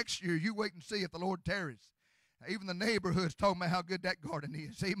now. But next year, you wait and see if the Lord tarries. Even the neighborhood's talking about how good that garden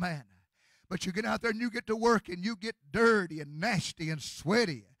is. Amen. But you get out there and you get to work and you get dirty and nasty and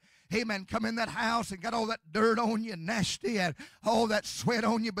sweaty. Amen. Come in that house and got all that dirt on you and nasty and all that sweat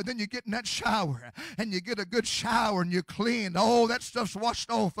on you. But then you get in that shower and you get a good shower and you clean. All that stuff's washed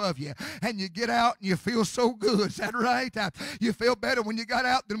off of you. And you get out and you feel so good. Is that right? You feel better when you got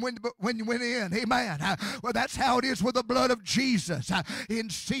out than when you went in. Amen. Well, that's how it is with the blood of Jesus. In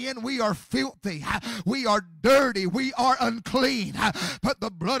sin, we are filthy. We are dirty. We are unclean. But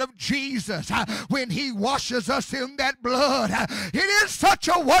the blood of Jesus, when he washes us in that blood, it is such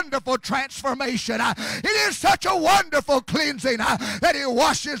a wonderful transformation. It is such a wonderful cleansing that he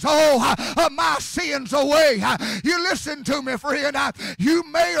washes all of my sins away. You listen to me, friend. You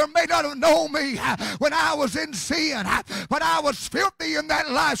may or may not have known me when I was in sin, but I was filthy in that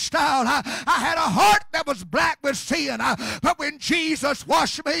lifestyle. I had a heart that was black with sin, but when Jesus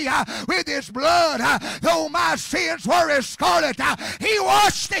washed me with his blood, though my sins were as scarlet, he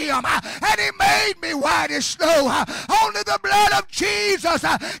washed them and he made me white as snow. Only the blood of Jesus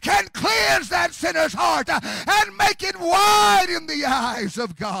can cleanse that sinner's heart and make it white in the eyes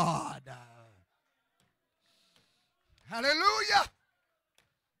of God. Hallelujah.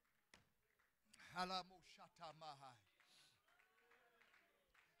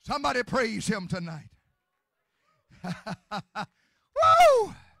 Somebody praise him tonight.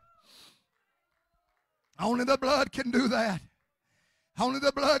 Woo! Only the blood can do that. Only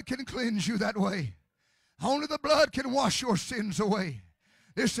the blood can cleanse you that way. Only the blood can wash your sins away.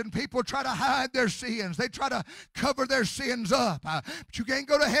 Listen, people try to hide their sins. They try to cover their sins up. But you can't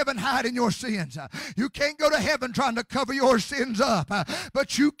go to heaven hiding your sins. You can't go to heaven trying to cover your sins up.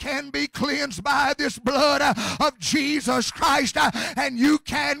 But you can be cleansed by this blood of Jesus Christ. And you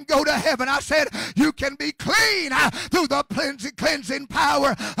can go to heaven. I said you can be clean through the cleansing power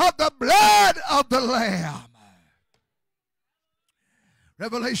of the blood of the Lamb.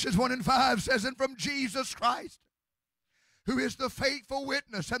 Revelations 1:5 says, and from Jesus Christ, who is the faithful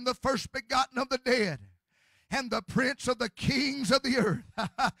witness and the first begotten of the dead, and the prince of the kings of the earth,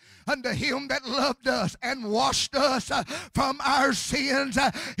 unto him that loved us and washed us from our sins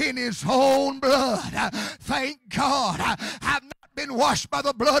in his own blood. Thank God. I've not been washed by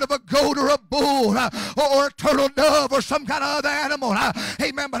the blood of a goat or a bull or a turtle dove or some kind of other animal.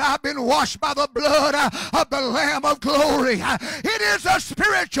 Amen. But I've been washed by the blood of the Lamb of glory. It is a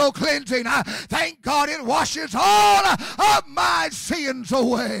spiritual cleansing. Thank God it washes all of my sins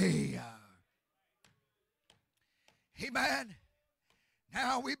away. Amen.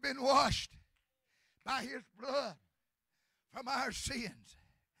 Now we've been washed by his blood from our sins.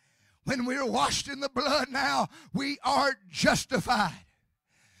 When we're washed in the blood now, we are justified.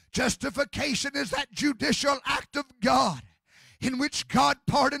 Justification is that judicial act of God in which God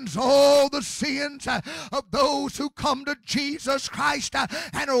pardons all the sins of those who come to Jesus Christ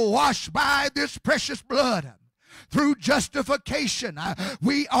and are washed by this precious blood. Through justification,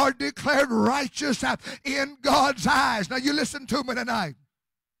 we are declared righteous in God's eyes. Now you listen to me tonight.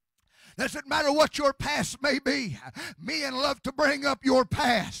 Doesn't matter what your past may be. Men love to bring up your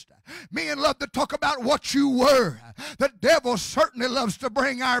past. Men love to talk about what you were. The devil certainly loves to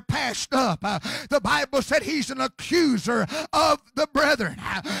bring our past up. The Bible said he's an accuser of the brethren.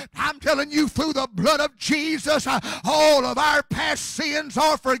 I'm telling you, through the blood of Jesus, all of our past sins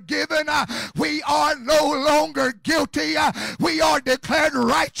are forgiven. We are no longer guilty. We are declared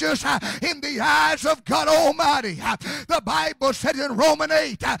righteous in the eyes of God Almighty. The Bible said in Romans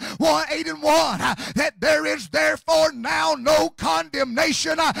 8, 8 and 1, that there is therefore now no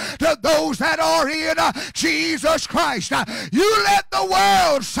condemnation to those that are in Jesus Christ. You let the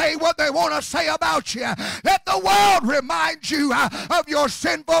world say what they want to say about you. Let the world remind you of your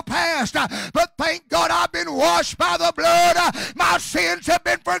sinful past. But thank God I've been washed by the blood. My sins have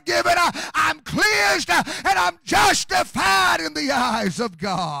been forgiven. I'm cleansed and I'm justified in the eyes of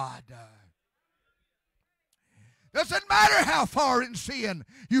God. Doesn't matter how far in sin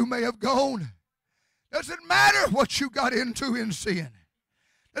you may have gone. Doesn't matter what you got into in sin.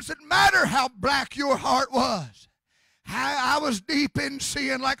 Doesn't matter how black your heart was. I was deep in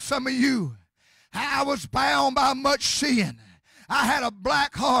sin like some of you. I was bound by much sin. I had a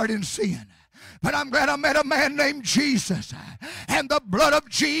black heart in sin. But I'm glad I met a man named Jesus. And the blood of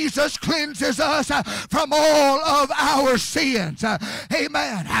Jesus cleanses us from all of our sins.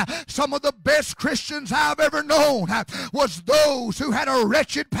 Amen. Some of the best Christians I've ever known was those who had a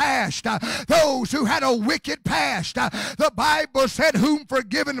wretched past. Those who had a wicked past. The Bible said, whom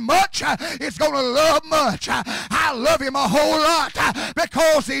forgiven much is going to love much. I love him a whole lot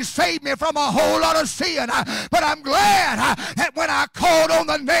because he saved me from a whole lot of sin. But I'm glad that when I called on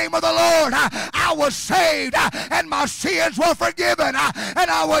the name of the Lord, I was saved and my sins were forgiven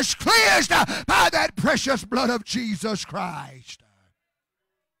and I was cleansed by that precious blood of Jesus Christ.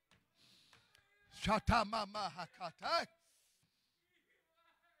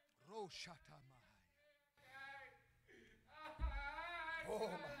 Oh my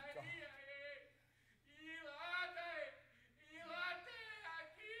God.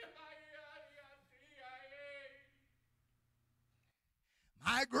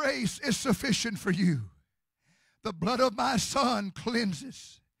 My grace is sufficient for you. The blood of my Son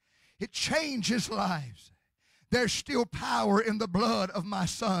cleanses. It changes lives. There's still power in the blood of my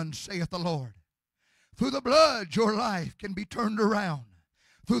Son, saith the Lord. Through the blood, your life can be turned around.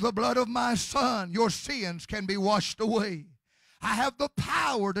 Through the blood of my Son, your sins can be washed away. I have the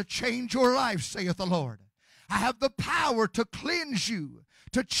power to change your life, saith the Lord. I have the power to cleanse you,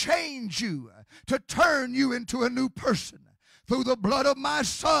 to change you, to turn you into a new person. Through the blood of my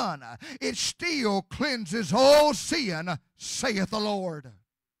Son, it still cleanses all sin, saith the Lord.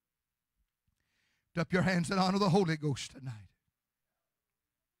 Lift up your hands and honor the Holy Ghost tonight.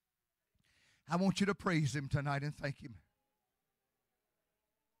 I want you to praise him tonight and thank him.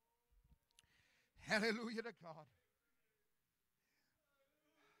 Hallelujah to God.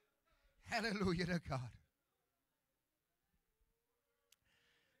 Hallelujah to God.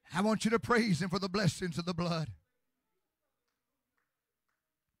 I want you to praise him for the blessings of the blood.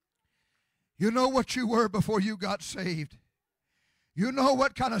 You know what you were before you got saved. You know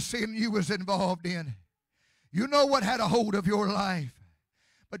what kind of sin you was involved in. You know what had a hold of your life.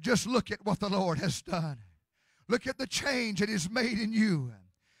 But just look at what the Lord has done. Look at the change it has made in you.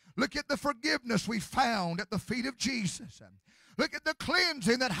 Look at the forgiveness we found at the feet of Jesus. Look at the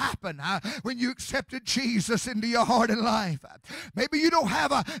cleansing that happened when you accepted Jesus into your heart and life. Maybe you don't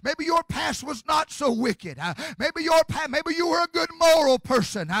have maybe your past was not so wicked. Maybe you were a good moral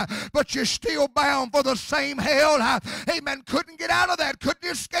person, but you're still bound for the same hell. Amen. Couldn't get out of that. Couldn't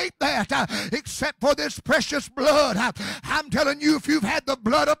escape that except for this precious blood. I'm telling you, if you've had the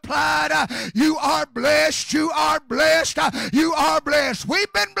blood applied, you are blessed. You are blessed. You are blessed.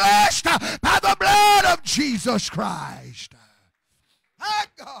 We've been blessed by the blood of Jesus Christ. My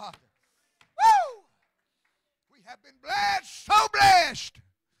God. Woo! We have been blessed, so blessed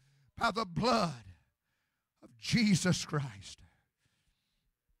by the blood of Jesus Christ.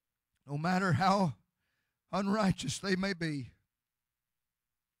 No matter how unrighteous they may be,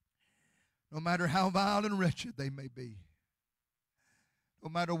 no matter how vile and wretched they may be, no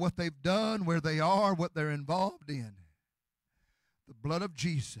matter what they've done, where they are, what they're involved in, the blood of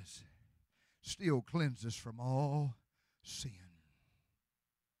Jesus still cleanses from all sin.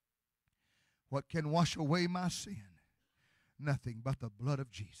 What can wash away my sin? Nothing but the blood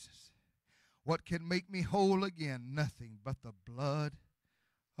of Jesus. What can make me whole again? Nothing but the blood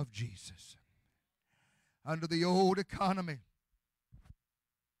of Jesus. Under the old economy,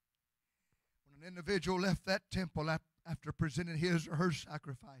 when an individual left that temple after presenting his or her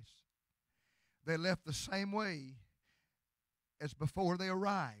sacrifice, they left the same way as before they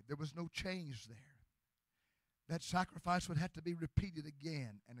arrived. There was no change there. That sacrifice would have to be repeated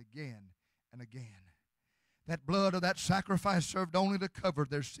again and again and again. That blood of that sacrifice served only to cover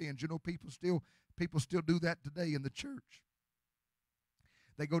their sins. You know, people still do that today in the church.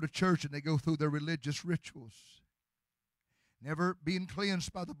 They go to church and they go through their religious rituals, never being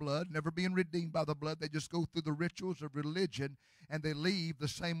cleansed by the blood, never being redeemed by the blood. They just go through the rituals of religion and they leave the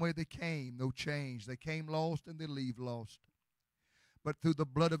same way they came. No change. They came lost and they leave lost. But through the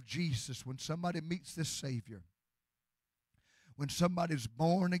blood of Jesus, when somebody meets this Savior, when somebody's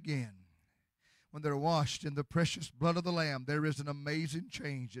born again, when they're washed in the precious blood of the Lamb, there is an amazing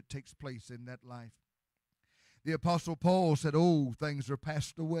change that takes place in that life. The Apostle Paul said, old things are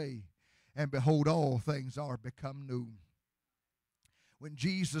passed away, and behold, all things are become new. When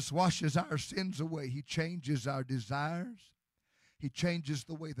Jesus washes our sins away, He changes our desires. He changes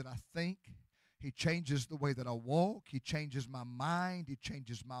the way that I think. He changes the way that I walk. He changes my mind. He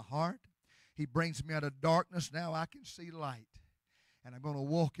changes my heart. He brings me out of darkness. Now I can see light. And I'm going to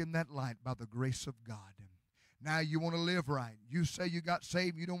walk in that light by the grace of God. Now you want to live right. You say you got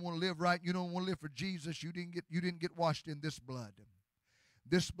saved. You don't want to live right. You don't want to live for Jesus. You didn't get washed in this blood.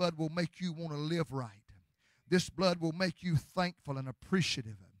 This blood will make you want to live right. This blood will make you thankful and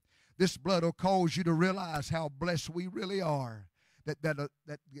appreciative. This blood will cause you to realize how blessed we really are. That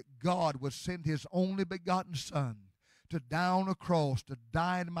God would send His only begotten Son to die on a cross, to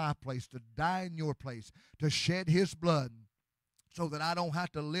die in my place, to die in your place, to shed His blood so that I don't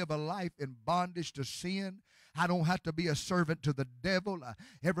have to live a life in bondage to sin. I don't have to be a servant to the devil.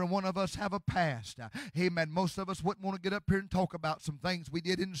 Every one of us have a past. Amen. Most of us wouldn't want to get up here and talk about some things we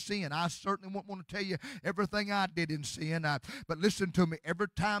did in sin. I certainly wouldn't want to tell you everything I did in sin. But listen to me. Every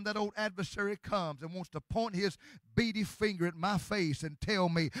time that old adversary comes and wants to point his beady finger at my face and tell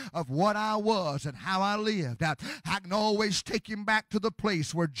me of what I was and how I lived, I can always take him back to the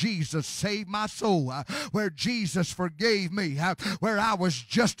place where Jesus saved my soul, where Jesus forgave me, where I was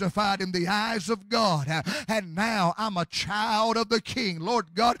justified in the eyes of God. And now I'm a child of the King.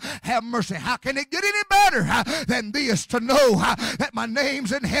 Lord God, have mercy. How can it get any better than this, to know that my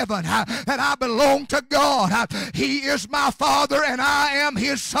name's in heaven, that I belong to God. He is my Father and I am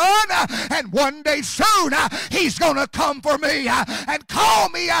His Son. And one day soon He's going to come for me and call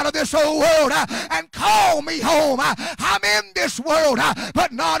me out of this old world and call me home. I'm in this world,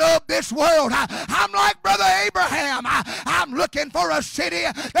 but not of this world. I'm like Brother Abraham. I'm looking for a city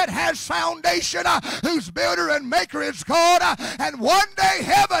that has foundation, whose builder and maker is God, and one day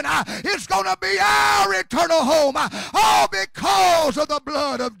heaven is going to be our eternal home, all because of the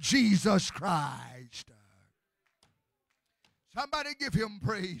blood of Jesus Christ. Somebody give Him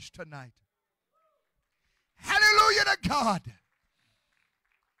praise tonight. Hallelujah to God.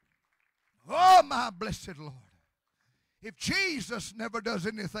 Oh, my blessed Lord. If Jesus never does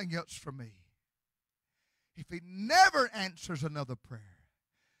anything else for me, if He never answers another prayer,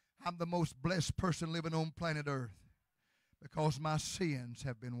 I'm the most blessed person living on planet Earth, because my sins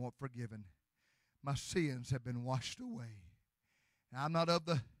have been forgiven. My sins have been washed away. Now, I'm not of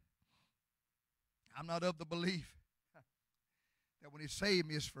the belief that when He saved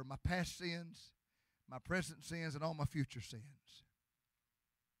me is for my past sins, my present sins, and all my future sins.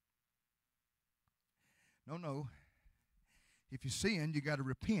 No. If you sin, you got to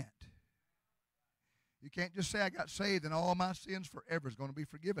repent. You can't just say I got saved and all my sins forever is going to be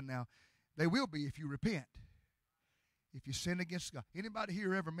forgiven. Now, they will be if you repent. If you sin against God. Anybody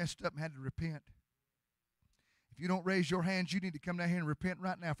here ever messed up and had to repent? If you don't raise your hands, you need to come down here and repent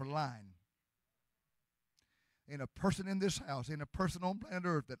right now for lying. Ain't a person in this house, ain't a person on planet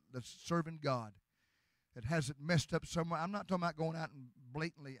Earth that's serving God that hasn't messed up somewhere. I'm not talking about going out and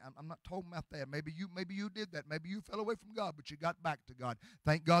blatantly. I'm not talking about that. Maybe you did that. Maybe you fell away from God, but you got back to God.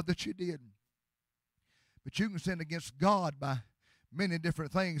 Thank God that you did. But you can sin against God by many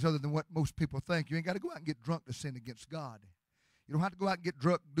different things other than what most people think. You ain't got to go out and get drunk to sin against God. You don't have to go out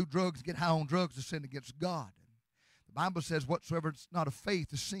and do drugs, get high on drugs to sin against God. The Bible says whatsoever is not of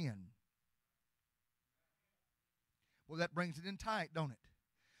faith is sin. Well, that brings it in tight, don't it?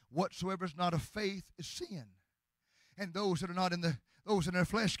 Whatsoever is not of faith is sin. And those that are not those in their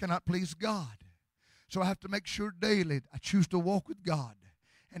flesh cannot please God. So I have to make sure daily I choose to walk with God.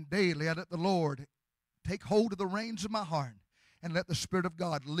 And daily I let the Lord take hold of the reins of my heart and let the Spirit of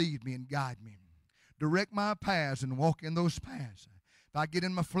God lead me and guide me. Direct my paths and walk in those paths. If I get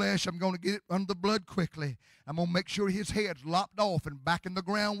in my flesh, I'm going to get it under the blood quickly. I'm going to make sure his head's lopped off and back in the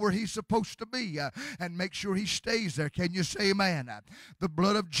ground where he's supposed to be and make sure he stays there. Can you say amen? The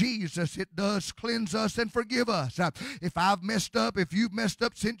blood of Jesus, it does cleanse us and forgive us. If I've messed up, if you've messed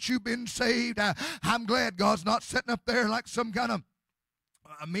up since you've been saved, I'm glad God's not sitting up there like some kind of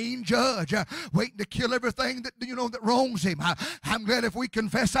a mean judge waiting to kill everything that that wrongs him. I'm glad if we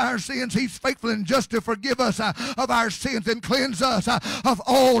confess our sins, he's faithful and just to forgive us of our sins and cleanse us of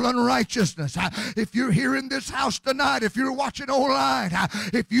all unrighteousness. If you're here in this house tonight, if you're watching online,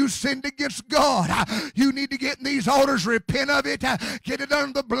 if you sinned against God, you need to get in these altars, repent of it, get it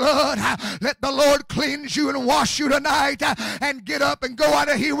under the blood, let the Lord cleanse you and wash you tonight, and get up and go out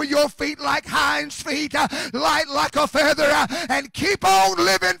of here with your feet like hinds feet, light like a feather, and keep on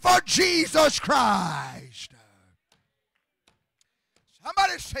living for Jesus Christ.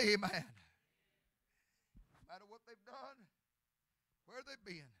 Somebody say amen. No matter what they've done, where they've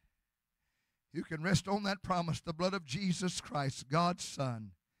been, you can rest on that promise. The blood of Jesus Christ, God's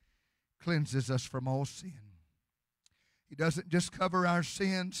Son, cleanses us from all sin. He doesn't just cover our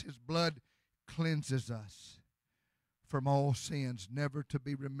sins. His blood cleanses us from all sins, never to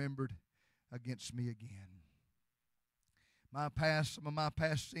be remembered against me again. Some of my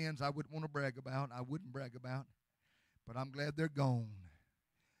past sins I wouldn't want to brag about. I wouldn't brag about. But I'm glad they're gone.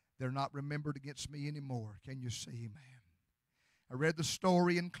 They're not remembered against me anymore. Can you say amen? I read the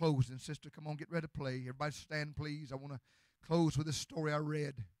story in closing. Sister, come on, get ready to play. Everybody stand, please. I want to close with this story I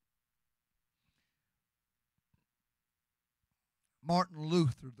read. Martin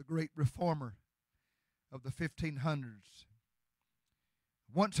Luther, the great reformer of the 1500s,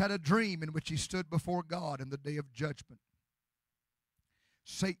 once had a dream in which he stood before God in the day of judgment.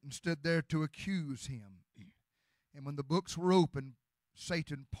 Satan stood there to accuse him. And when the books were opened,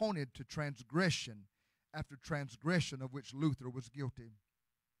 Satan pointed to transgression after transgression of which Luther was guilty.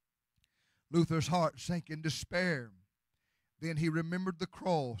 Luther's heart sank in despair. Then he remembered the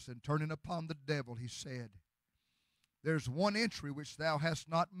cross, and turning upon the devil, he said, "There's one entry which thou hast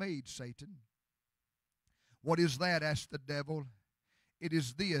not made, Satan." "What is that?" asked the devil. "It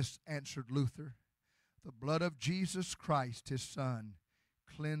is this," answered Luther. "The blood of Jesus Christ, his Son,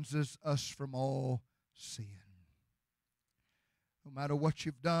 cleanses us from all sin." No matter what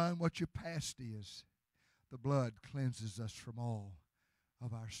you've done, what your past is, the blood cleanses us from all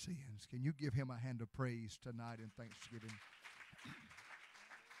of our sins. Can you give him a hand of praise tonight in thanksgiving?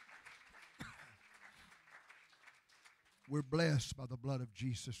 We're blessed by the blood of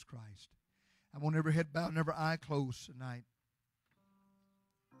Jesus Christ. I want every head bowed and every eye closed tonight.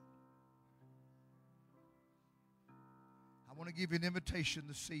 I want to give you an invitation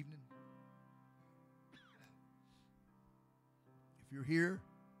this evening. If you're here,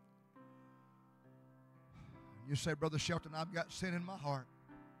 and you say, "Brother Shelton, I've got sin in my heart.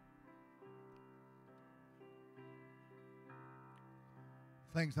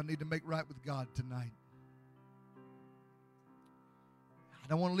 Things I need to make right with God tonight. I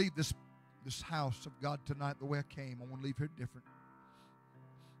don't want to leave this house of God tonight the way I came. I want to leave here different.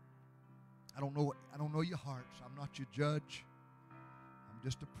 I don't know your hearts. I'm not your judge. I'm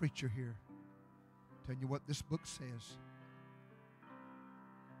just a preacher here, telling you what this book says.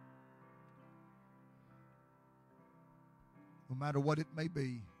 No matter what it may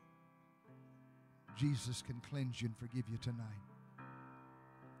be, Jesus can cleanse you and forgive you tonight.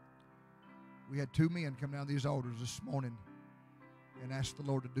 We had 2 men come down these altars this morning and ask the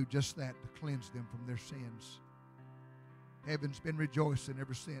Lord to do just that, to cleanse them from their sins. Heaven's been rejoicing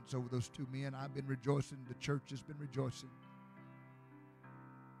ever since over those 2 men. I've been rejoicing. The church has been rejoicing.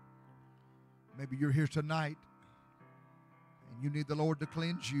 Maybe you're here tonight and you need the Lord to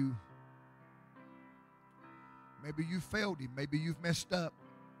cleanse you. Maybe you failed Him. Maybe you've messed up.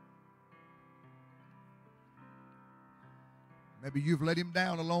 Maybe you've let Him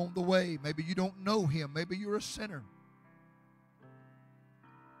down along the way. Maybe you don't know Him. Maybe you're a sinner.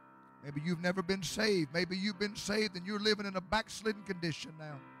 Maybe you've never been saved. Maybe you've been saved and you're living in a backslidden condition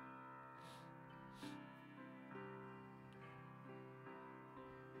now.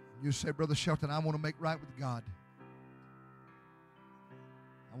 You say, Brother Shelton, I want to make right with God.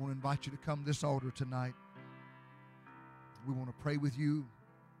 I want to invite you to come to this altar tonight. We want to pray with you.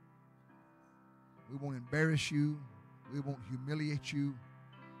 We won't embarrass you. We won't humiliate you.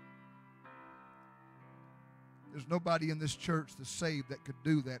 There's nobody in this church that's saved that could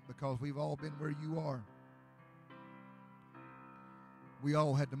do that because we've all been where you are. We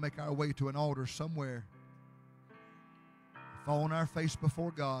all had to make our way to an altar somewhere, fall on our face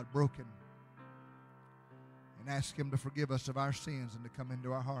before God, broken, and ask Him to forgive us of our sins and to come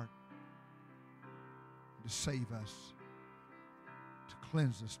into our heart, to save us, to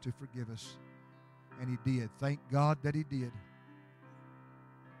cleanse us, to forgive us. And He did. Thank God that He did.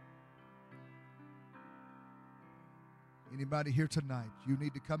 Anybody here tonight, you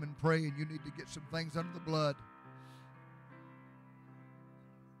need to come and pray, and you need to get some things under the blood.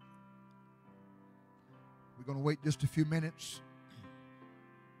 We're going to wait just a few minutes.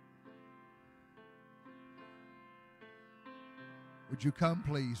 Would you come,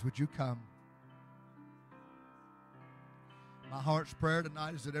 please? Would you come? My heart's prayer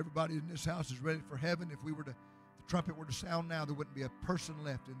tonight is that everybody in this house is ready for heaven. If the trumpet were to sound now, there wouldn't be a person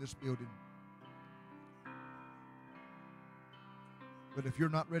left in this building. But if you're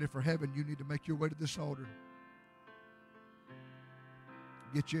not ready for heaven, you need to make your way to this altar.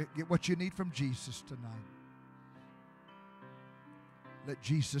 Get what you need from Jesus tonight. Let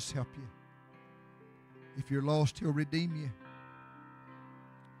Jesus help you. If you're lost, He'll redeem you.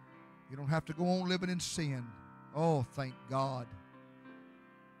 You don't have to go on living in sin. Oh, thank God.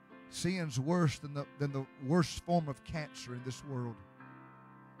 Sin's worse than the worst form of cancer in this world.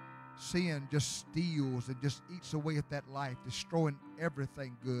 Sin just steals and just eats away at that life, destroying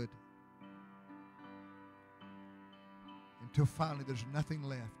everything good. Until finally there's nothing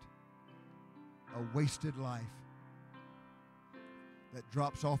left. A wasted life that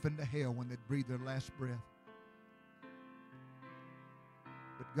drops off into hell when they breathe their last breath.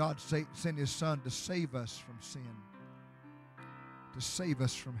 But God sent His Son to save us from sin, to save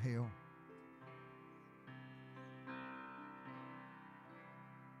us from hell.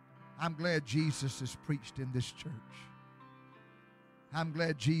 I'm glad Jesus is preached in this church. I'm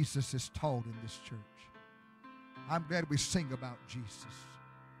glad Jesus is taught in this church. I'm glad we sing about Jesus.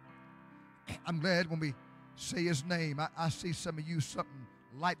 I'm glad when we say His name, I see some of you, something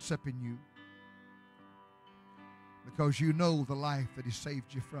lights up in you because you know the life that He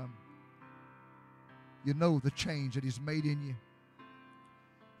saved you from. You know the change that He's made in you.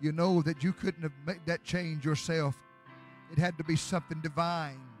 You know that you couldn't have made that change yourself. It had to be something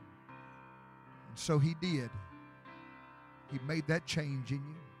divine. And so He did. He made that change in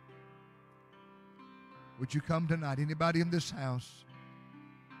you. Would you come tonight? Anybody in this house?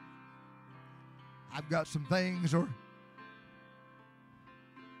 I've got some things or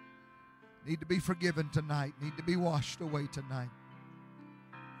need to be forgiven tonight, need to be washed away tonight.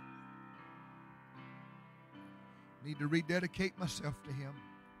 Need to rededicate myself to Him.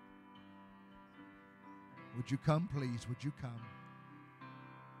 Would you come, please? Would you come?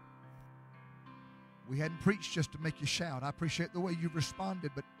 We hadn't preached just to make you shout. I appreciate the way you've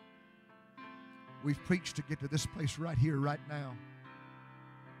responded, but we've preached to get to this place right here, right now.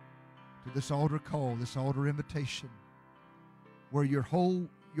 To this altar call, this altar invitation, where your whole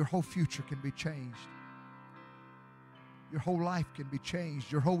future can be changed. Your whole life can be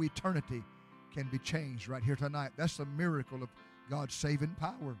changed. Your whole eternity can be changed right here tonight. That's the miracle of God's saving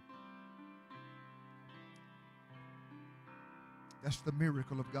power. That's the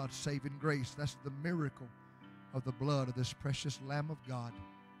miracle of God's saving grace. That's the miracle of the blood of this precious Lamb of God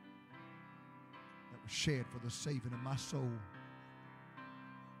that was shed for the saving of my soul.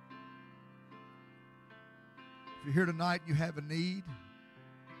 If you're here tonight and you have a need,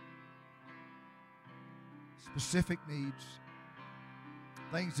 specific needs,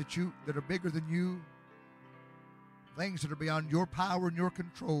 things that are bigger than you, things that are beyond your power and your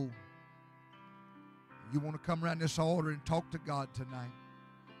control, you want to come around this altar and talk to God tonight.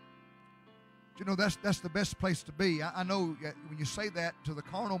 You know, that's the best place to be. I know when you say that to the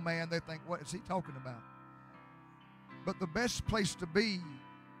carnal man, they think, what is he talking about? But the best place to be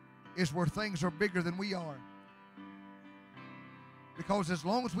is where things are bigger than we are. Because as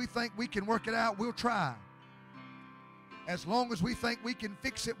long as we think we can work it out, we'll try. As long as we think we can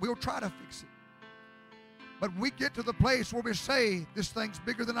fix it, we'll try to fix it. But we get to the place where we say, this thing's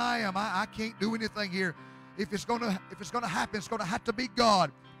bigger than I am. I can't do anything here. If it's going to happen, it's going to have to be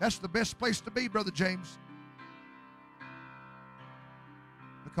God. That's the best place to be, Brother James.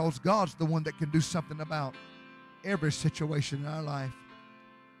 Because God's the one that can do something about every situation in our life.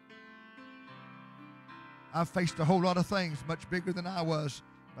 I've faced a whole lot of things much bigger than I was,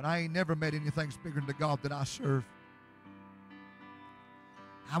 but I ain't never met anything bigger than the God that I serve.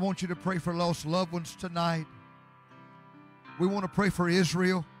 I want you to pray for lost loved ones tonight. We want to pray for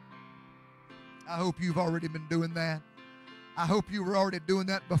Israel. I hope you've already been doing that. I hope you were already doing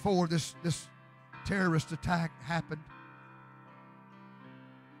that before this terrorist attack happened.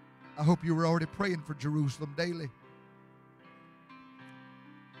 I hope you were already praying for Jerusalem daily.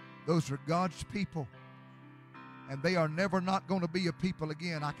 Those are God's people. And they are never not going to be a people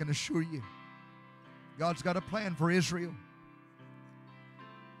again, I can assure you. God's got a plan for Israel.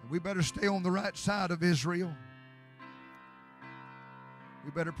 And we better stay on the right side of Israel.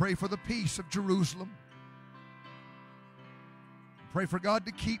 We better pray for the peace of Jerusalem. Pray for God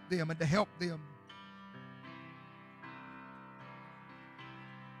to keep them and to help them.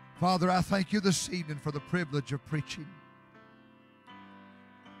 Father, I thank you this evening for the privilege of preaching.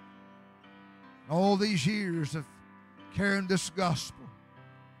 All these years of carrying this gospel,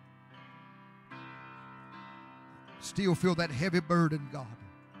 still feel that heavy burden, God.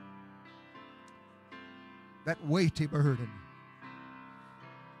 That weighty burden.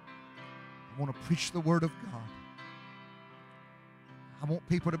 I want to preach the Word of God. I want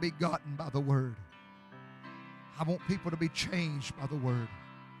people to be gotten by the Word. I want people to be changed by the Word.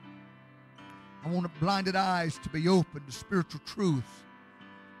 I want blinded eyes to be opened to spiritual truth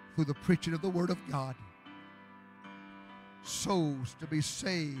through the preaching of the Word of God. Souls to be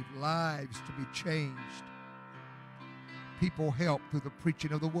saved, lives to be changed. People helped through the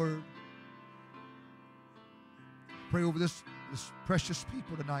preaching of the Word. Pray over this precious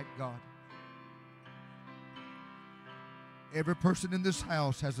people tonight, God. Every person in this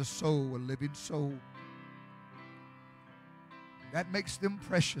house has a soul, a living soul. That makes them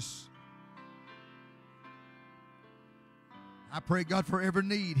precious. I pray, God, for every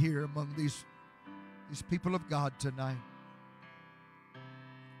need here among these people of God tonight.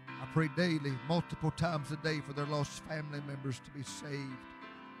 I pray daily, multiple times a day, for their lost family members to be saved.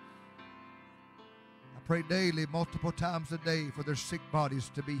 I pray daily, multiple times a day, for their sick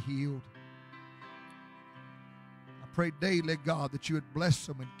bodies to be healed. I pray daily, God, that you would bless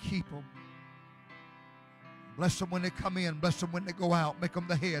them and keep them. Bless them when they come in. Bless them when they go out. Make them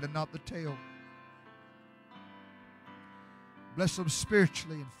the head and not the tail. Bless them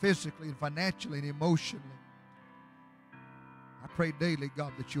spiritually and physically and financially and emotionally. I pray daily,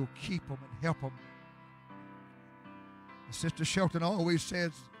 God, that you'll keep them and help them. And Sister Shelton always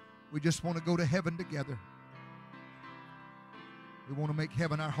says, we just want to go to heaven together. We want to make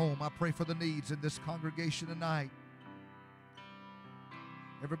heaven our home. I pray for the needs in this congregation tonight.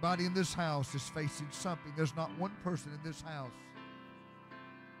 Everybody in this house is facing something. There's not one person in this house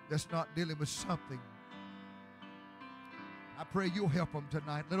that's not dealing with something. I pray you'll help them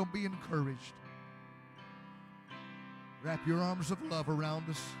tonight. Let them be encouraged. Wrap your arms of love around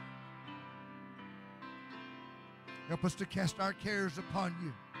us. Help us to cast our cares upon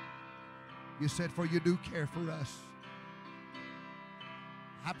you. You said, for you do care for us.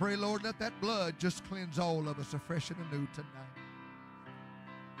 I pray, Lord, let that blood just cleanse all of us afresh and anew tonight.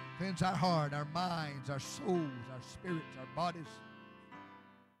 Cleanse our heart, our minds, our souls, our spirits, our bodies.